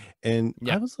movie, and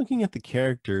I was looking at the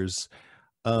characters.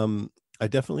 I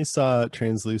definitely saw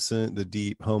Translucent, the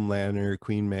Deep, Homelander,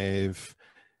 Queen Maeve,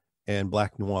 and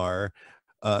Black Noir.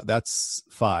 That's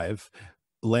 5.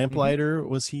 Lamplighter,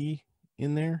 was he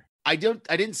in there? I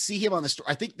didn't see him on the story.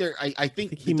 I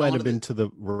think he might have been to the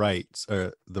right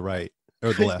or the right.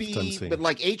 Or the left, but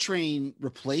like A-Train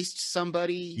replaced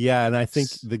somebody. Yeah, and I think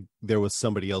there was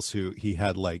somebody else who he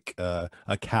had like a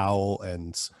cowl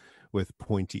and with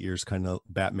pointy ears, kind of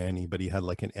Batman-y, but he had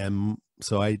like an M.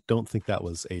 So I don't think that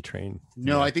was A-Train.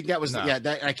 No, I think that was that.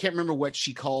 I can't remember what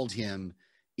she called him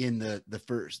in the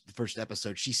first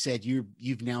episode. She said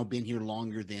you've now been here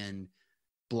longer than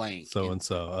blank. So and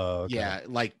so. Oh, okay. Yeah,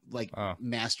 like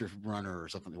Master Runner or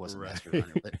something. It wasn't Master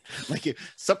Runner, but like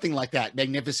something like that.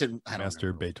 Magnificent. I don't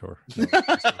Master know. Bator.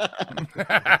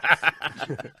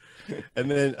 And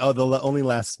then the only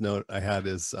last note I had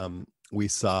is we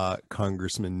saw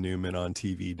Congressman Newman on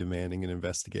TV demanding an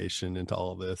investigation into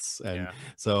all of this, and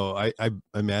so I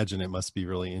imagine it must be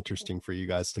really interesting for you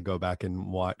guys to go back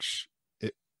and watch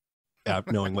it,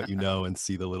 knowing what you know, and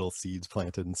see the little seeds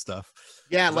planted and stuff.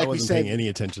 Yeah, like I wasn't paying any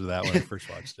attention to that when I first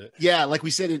watched it. Yeah, like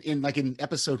we said in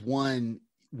episode 1,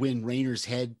 when Raynor's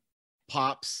head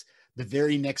pops, the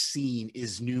very next scene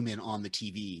is Newman on the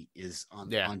TV, on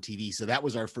TV. So that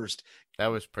was our first. That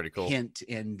was pretty cool hint.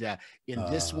 And in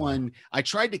this one, I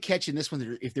tried to catch in this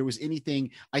one if there was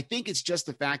anything. I think it's just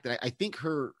the fact that I think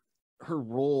her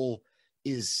role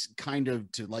is kind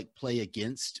of to like play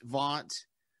against Vought,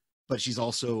 but she's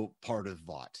also part of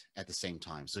Vought at the same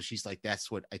time. So she's like, that's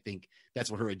what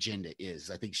her agenda is.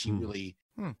 I think she really,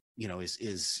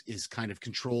 is kind of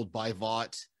controlled by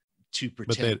Vought to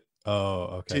protect.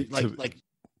 Okay.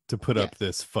 To put up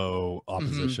this faux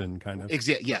opposition kind of.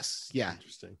 Yes. Yeah.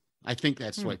 Interesting. I think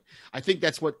that's what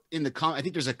in the I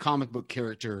think there's a comic book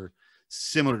character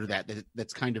similar to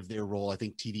that's kind of their role. I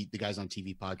think the guys on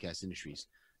TV podcast industries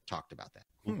talked about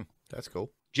that. That's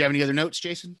cool. Do you have any other notes,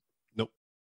 Jason? Nope.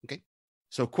 Okay.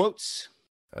 So quotes.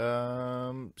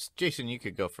 Jason, you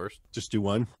could go first. Just do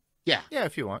one. Yeah,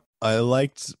 if you want. I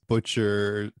liked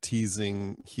Butcher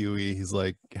teasing Huey. He's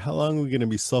like, how long are we going to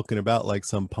be sulking about like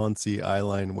some Ponzi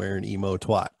eyeline wearing emo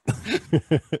twat?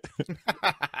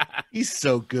 He's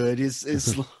so good.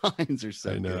 His lines are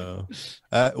so I know.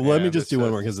 good. Let me just do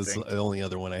one more because it's the only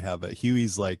other one I have. But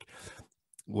Huey's like,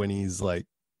 when he's like,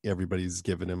 everybody's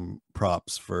giving him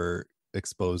props for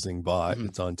exposing Vought,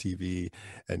 it's on TV,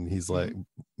 and he's like,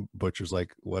 Butcher's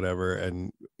like, whatever,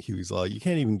 and Huey's like, you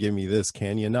can't even give me this,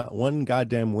 can you? Not one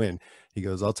goddamn win. He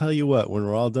goes, I'll tell you what, when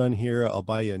we're all done here, I'll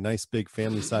buy you a nice big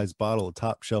family-sized bottle of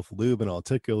top shelf lube, and I'll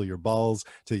tickle your balls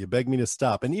till you beg me to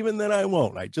stop, and even then I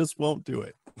won't. I just won't do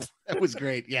it. That was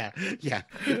great. Yeah.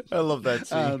 I love that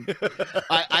scene.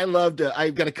 I loved.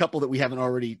 I've got a couple that we haven't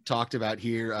already talked about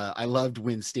here. I loved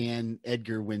when Stan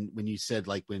Edgar, when you said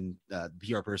like when the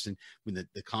PR person, when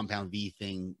the Compound V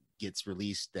thing gets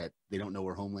released that they don't know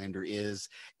where Homelander is.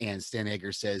 And Stan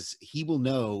Edgar says he will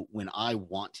know when I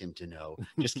want him to know.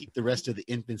 Just keep the rest of the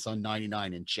infants on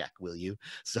 99 in check, will you?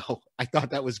 So I thought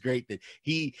that was great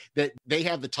that they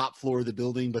have the top floor of the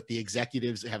building, but the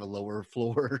executives have a lower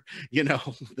floor. You know,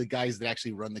 the guys that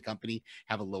actually run the company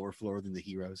have a lower floor than the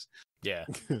heroes. Yeah.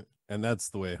 And that's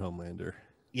the way Homelander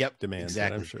demands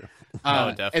exactly. it, I'm sure.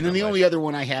 Definitely. And then the only other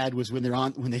one I had was when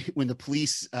the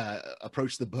police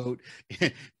approach the boat,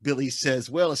 Billy says,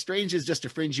 "Well, a stranger is just a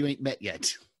friend you ain't met yet."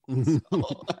 So,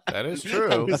 that is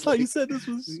true. I thought you said this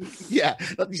was yeah.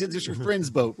 You said this is your friend's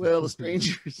boat. Well, a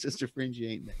stranger is just a friend you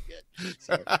ain't met yet.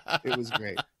 So it was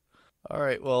great. All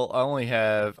right. Well,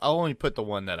 I'll only put the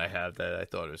one that I have that I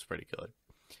thought was pretty good.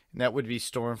 And that would be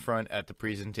Stormfront at the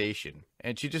presentation.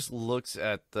 And she just looks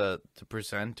at the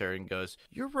presenter and goes,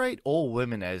 "You're right, all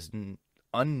women as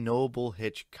unknowable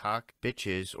Hitchcock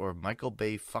bitches or Michael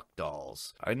Bay fuck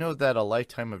dolls. I know that a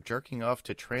lifetime of jerking off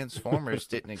to Transformers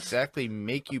didn't exactly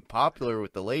make you popular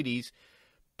with the ladies,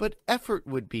 but effort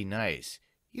would be nice.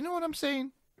 You know what I'm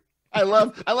saying?" I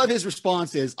love his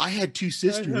response is, "I had two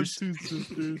sisters."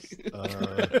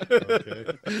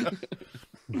 Okay.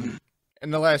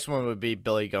 And the last one would be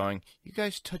Billy going, "You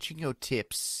guys touching your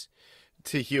tips,"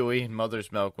 to Huey and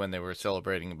Mother's Milk when they were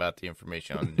celebrating about the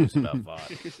information on the news about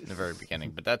VOD in the very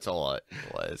beginning. But that's all it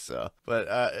was. But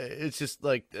it's just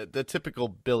like the typical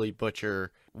Billy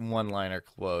Butcher one-liner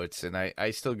quotes. And I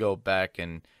still go back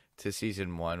to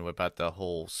season 1 about the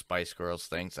whole Spice Girls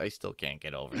things. I still can't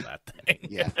get over that thing.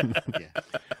 Yeah.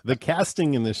 The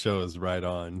casting in this show is right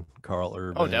on. Carl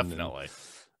Urban. Oh, definitely.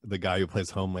 The guy who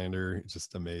plays Homelander,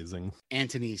 just amazing.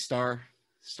 Anthony Stark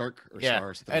or Yeah.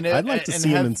 Stars. And I'd like to see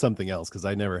him in something else because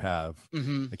I never have.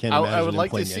 Mhm. I can't imagine I would him like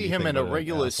to playing see him anything in a but an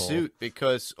regular asshole. suit,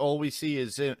 because all we see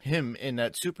is him in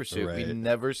that super suit. Right. We've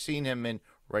never seen him in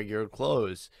regular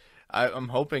clothes. I'm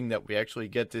hoping that we actually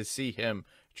get to see him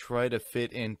try to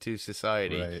fit into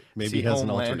society. Right. Maybe See he has an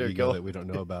alter Homelander ego go- that we don't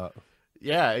know about.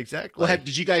 Yeah, exactly. Well,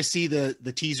 did you guys see the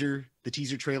teaser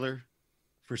trailer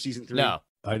for season 3? No.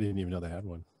 I didn't even know they had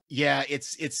one. Yeah,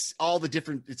 it's all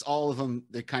of them.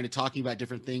 They're kind of talking about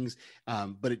different things,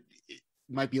 but it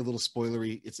might be a little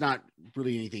spoilery. It's not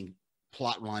really anything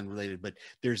plot line related, but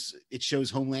it shows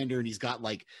Homelander and he's got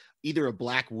like either a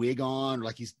black wig on or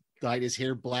like he's dyed his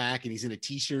hair black and he's in a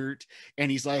t-shirt and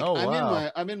he's like, Oh,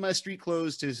 wow. I'm in my street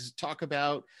clothes to talk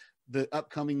about the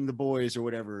upcoming The Boys or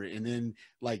whatever. And then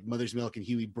like Mother's Milk and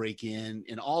Huey break in,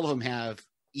 and all of them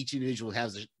each individual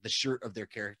has the shirt of their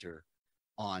character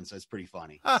on, so it's pretty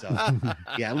funny. So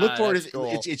yeah, look forward to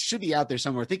Cool. it should be out there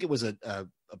somewhere. I think it was I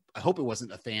hope it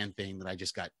wasn't a fan thing that I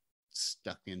just got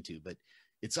stuck into, but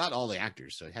it's not all the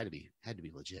actors, so it had to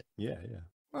be legit. Yeah.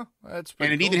 Well, that's And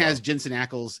pretty it cool, even has though. Jensen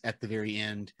Ackles at the very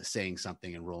end saying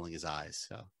something and rolling his eyes.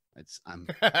 So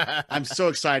I'm so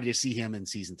excited to see him in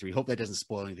season 3. Hope that doesn't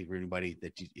spoil anything for anybody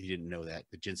that you didn't know that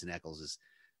Jensen Ackles is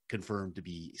confirmed to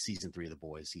be season 3 of The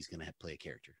Boys. He's going to play a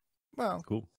character. Well,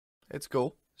 Cool. it's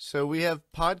cool. So we have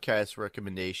podcast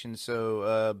recommendations.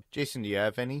 So, Jason, do you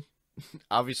have any?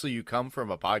 Obviously, you come from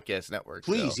a podcast network.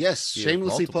 Please, so yes, you have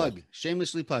shamelessly multiple.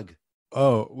 plug.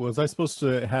 Oh, was I supposed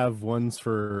to have ones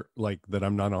for like that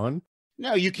I'm not on?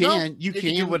 No, you No, can. you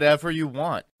can do whatever you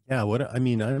want. Yeah,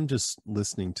 I'm just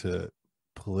listening to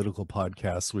political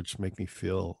podcasts which make me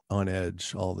feel on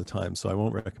edge all the time, so I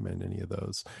won't recommend any of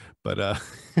those. But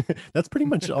that's pretty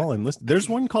much all I'm listening. There's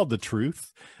one called The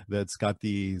Truth that's got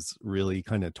these really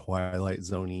kind of Twilight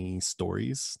Zone-y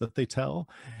stories that they tell,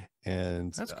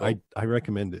 and That's cool. I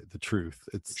recommend it. The Truth.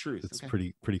 It's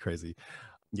okay. pretty crazy.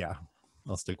 Yeah,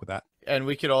 I'll stick with that. And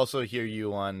we could also hear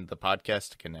you on the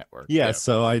Podcastica Network. Yeah, too.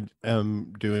 so I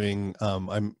am doing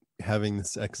I'm having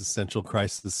this existential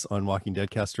crisis on Walking Dead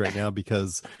cast right now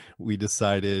because we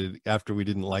decided after we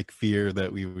didn't like Fear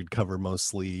that we would cover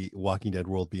mostly Walking Dead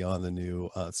World Beyond, the new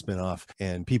spinoff,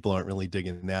 and people aren't really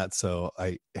digging that, so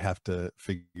I have to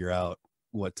figure out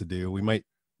what to do. We might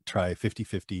try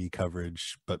 50-50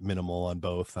 coverage but minimal on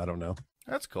both. I don't know.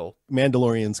 That's cool.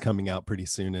 Mandalorian's coming out pretty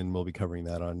soon and we'll be covering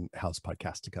that on House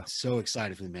Podcastica. So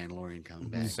excited for the Mandalorian coming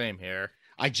back. Same here.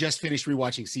 I just finished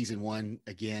rewatching season 1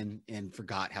 again and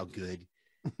forgot how good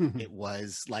it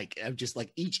was. Like, I'm just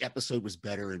like each episode was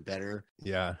better and better.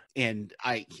 Yeah. And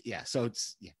so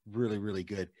it's really, really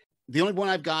good. The only one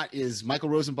I've got is Michael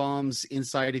Rosenbaum's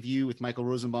Inside of You with Michael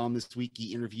Rosenbaum. This week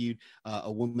he interviewed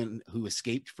a woman who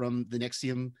escaped from the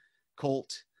Nexium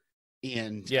cult.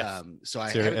 And Yes. so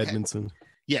I Sarah haven't Edmondson.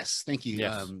 Yes, thank you.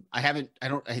 Yes.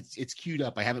 It's queued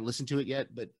up. I haven't listened to it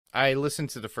yet, but I listened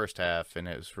to the first half and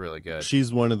it was really good.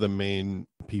 She's one of the main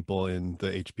people in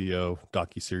the HBO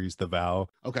docuseries The Vow.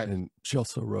 okay. And she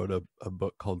also wrote a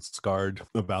book called Scarred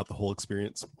about the whole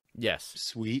experience. Yes.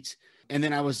 Sweet. And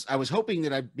then I was hoping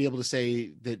that I'd be able to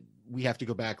say that We Have to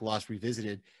Go Back, Lost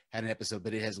Revisited had an episode,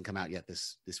 but it hasn't come out yet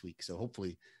this week. So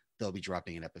hopefully they'll be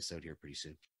dropping an episode here pretty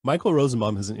soon. Michael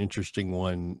Rosenbaum is an interesting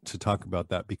one to talk about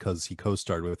that because he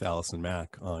co-starred with Allison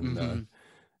Mack on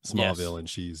Smallville, and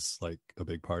she's like a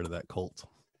big part of that cult.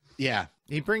 Yeah.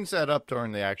 He brings that up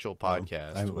during the actual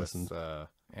podcast. I haven't listened.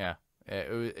 Yeah.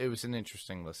 It was an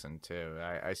interesting listen too.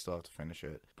 I still have to finish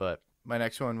it. But my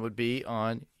next one would be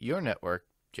on your network,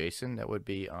 Jason. That would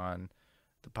be on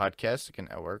the Podcastica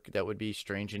Network. That would be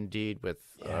Strange Indeed with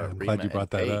I'm Rima glad you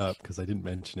brought that and Paige. up because I didn't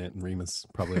mention it, and Rima's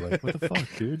probably like, "What the fuck,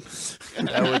 dude?"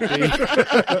 That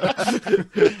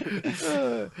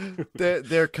would be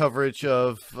their coverage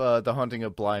of The Haunting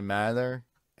of Bly Manor,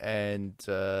 and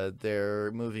they're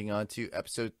moving on to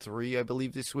episode 3, I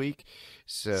believe, this week.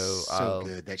 So I'll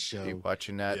good that show. be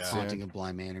watching that soon. Haunting of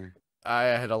Bly Manor. I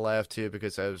had a laugh too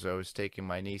because I was taking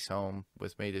my niece home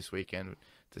with me this weekend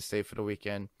to stay for the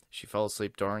weekend. She fell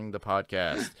asleep during the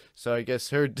podcast. So I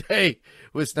guess her day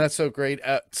was not so great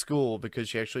at school because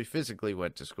she actually physically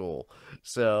went to school.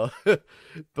 So,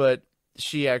 but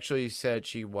she actually said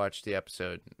she watched the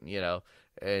episode,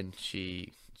 and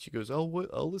she goes, "Oh,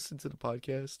 I'll listen to the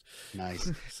podcast." Nice.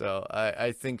 So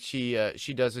I think she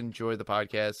does enjoy the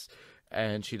podcast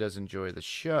and she does enjoy the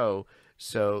show.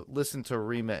 So listen to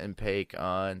Rima and Paik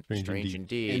on Strange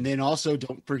Indeed. And then also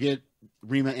don't forget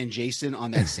Rima and Jason on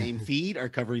that same feed are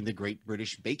covering the Great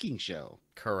British Baking Show.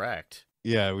 Correct.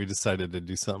 Yeah, we decided to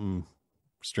do something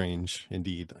strange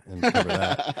indeed and cover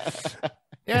that.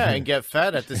 Yeah, and get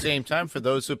fed at the same time for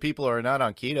those people who are not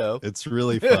on keto. It's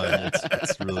really fun.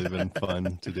 It's really been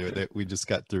fun to do it. We just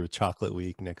got through Chocolate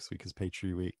Week. Next week is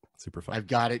Patriot Week. Super fun. I've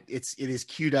got it. It is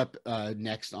queued up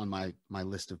next on my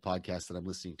list of podcasts that I'm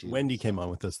listening to. Wendy came on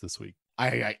with us this week.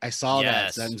 I saw that.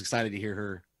 Yes. So I'm excited to hear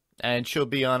her. And she'll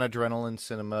be on Adrenaline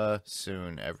Cinema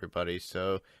soon, everybody.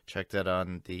 So check that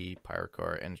on the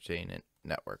Pyrocore Entertainment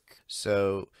Network.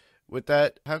 So with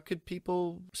that, how could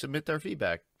people submit their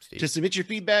feedback, Steve? To submit your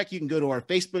feedback, you can go to our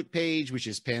Facebook page, which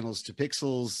is Panels to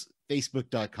Pixels,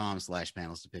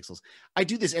 facebook.com/Panels to Pixels. I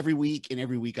do this every week, and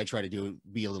every week I try to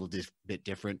be a little bit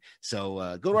different.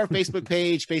 So go to our Facebook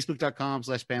page,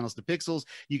 facebook.com/Panels to Pixels.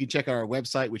 You can check out our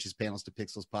website, which is panels to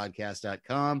pixels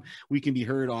podcast.com. We can be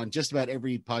heard on just about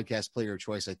every podcast player of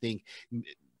choice, I think.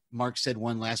 Mark said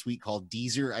one last week called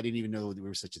Deezer. I didn't even know there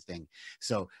was such a thing.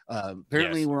 So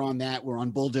apparently we're on that. We're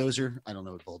on Bulldozer. I don't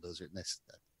know what Bulldozer. That's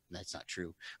not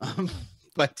true.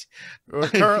 But we're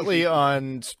currently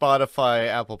on Spotify,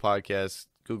 Apple Podcasts,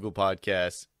 Google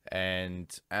Podcasts,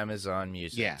 and Amazon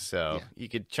Music. Yeah, so yeah. you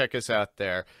could check us out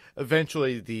there.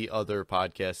 Eventually, the other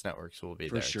podcast networks will be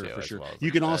for there sure, too, for as sure. well,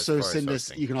 You can as also far as send us.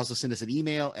 hosting. You can also send us an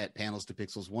email at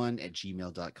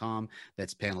panelstopixels1@gmail.com.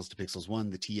 That's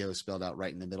panelstopixels1, the TO spelled out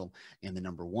right in the middle, and the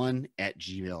number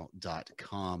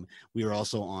 1@gmail.com. We are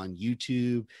also on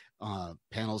YouTube,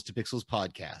 Panels to Pixels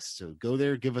podcast. So go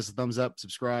there, give us a thumbs up,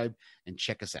 subscribe, and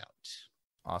check us out.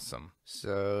 Awesome.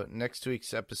 So next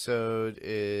week's episode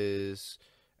is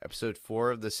episode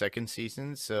 4 of the second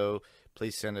season. So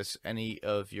please send us any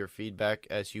of your feedback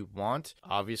as you want.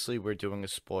 Obviously, we're doing a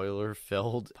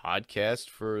spoiler-filled podcast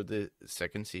for the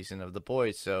second season of The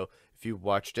Boys. So if you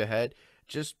watched ahead,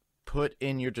 just put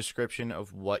in your description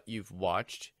of what you've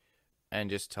watched and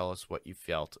just tell us what you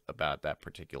felt about that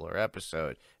particular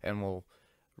episode. And we'll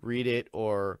read it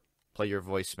or play your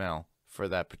voicemail for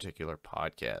that particular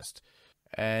podcast.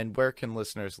 And where can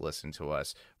listeners listen to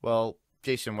us? Well,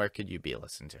 Jason, where could you be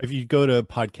listened to? If you go to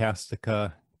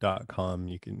podcastica.com,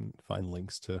 you can find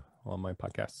links to all my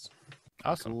podcasts.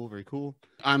 Awesome. Cool, very cool.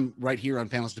 I'm right here on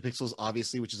Panels to Pixels,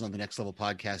 obviously, which is on the Next Level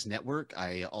Podcast Network.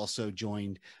 I also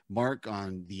joined Mark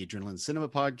on the Adrenaline Cinema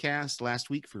podcast last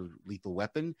week for Lethal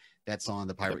Weapon. That's on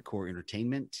the Pirate Core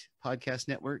Entertainment Podcast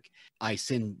Network. I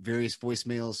send various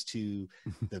voicemails to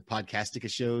the Podcastica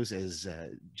shows, as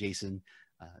Jason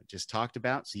just talked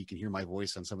about, so you can hear my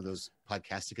voice on some of those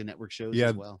Podcastica Network shows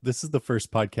as well. This is the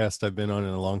first podcast I've been on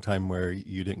in a long time where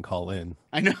you didn't call in.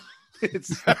 I know.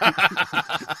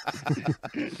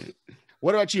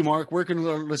 What about you, Mark? Where can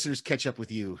our listeners catch up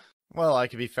with you? Well, I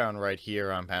can be found right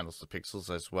here on Panels to Pixels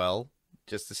as well,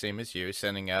 just the same as you,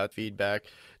 sending out feedback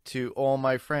to all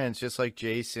my friends, just like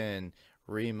Jason,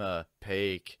 Rima,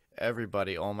 Paik,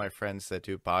 everybody, all my friends that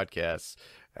do podcasts.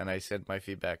 and I send my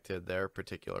feedback to their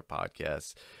particular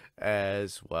podcasts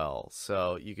as well.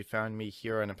 So you can find me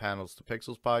here on the Panels to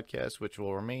Pixels podcast, which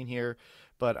will remain here,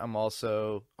 but I'm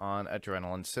also on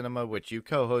Adrenaline Cinema, which you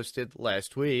co-hosted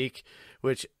last week,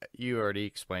 which you already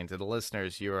explained to the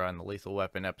listeners. You were on the Lethal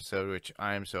Weapon episode, which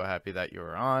I am so happy that you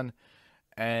were on.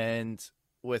 And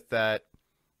with that,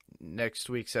 next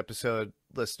week's episode,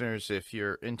 listeners, if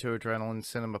you're into Adrenaline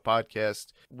Cinema podcast,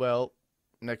 well,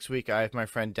 next week I have my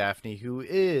friend Daphne, who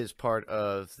is part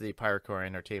of the Pyrocore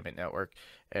Entertainment Network,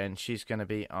 and she's going to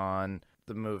be on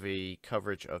the movie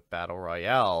coverage of Battle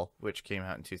Royale, which came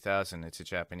out in 2000. It's a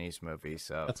Japanese movie,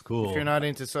 so that's cool. If you're not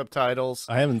into subtitles,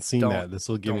 I haven't seen that. This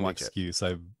will give me an excuse. It.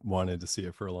 I've wanted to see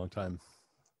it for a long time.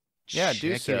 Yeah,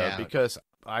 do so, because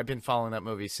I've been following that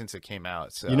movie since it came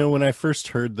out. So, you know, when I first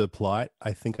heard the plot,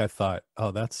 I think I thought,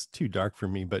 oh, that's too dark for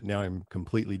me. But now I'm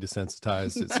completely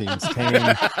desensitized. It seems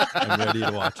tame. I'm ready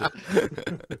to watch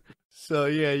it. So,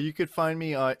 yeah, you could find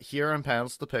me here on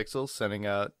Panels to Pixels, sending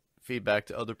out feedback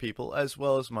to other people, as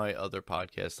well as my other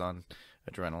podcast on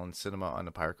Adrenaline Cinema on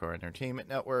the Pyrocore Entertainment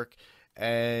Network.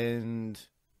 And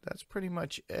that's pretty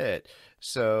much it.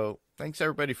 So, thanks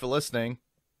everybody for listening.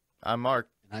 I'm Mark.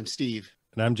 I'm Steve.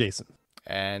 And I'm Jason.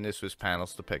 And this was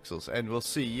Panels to Pixels, and we'll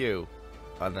see you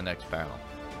on the next panel.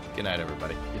 Good night,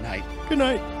 everybody. Good night. Good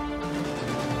night.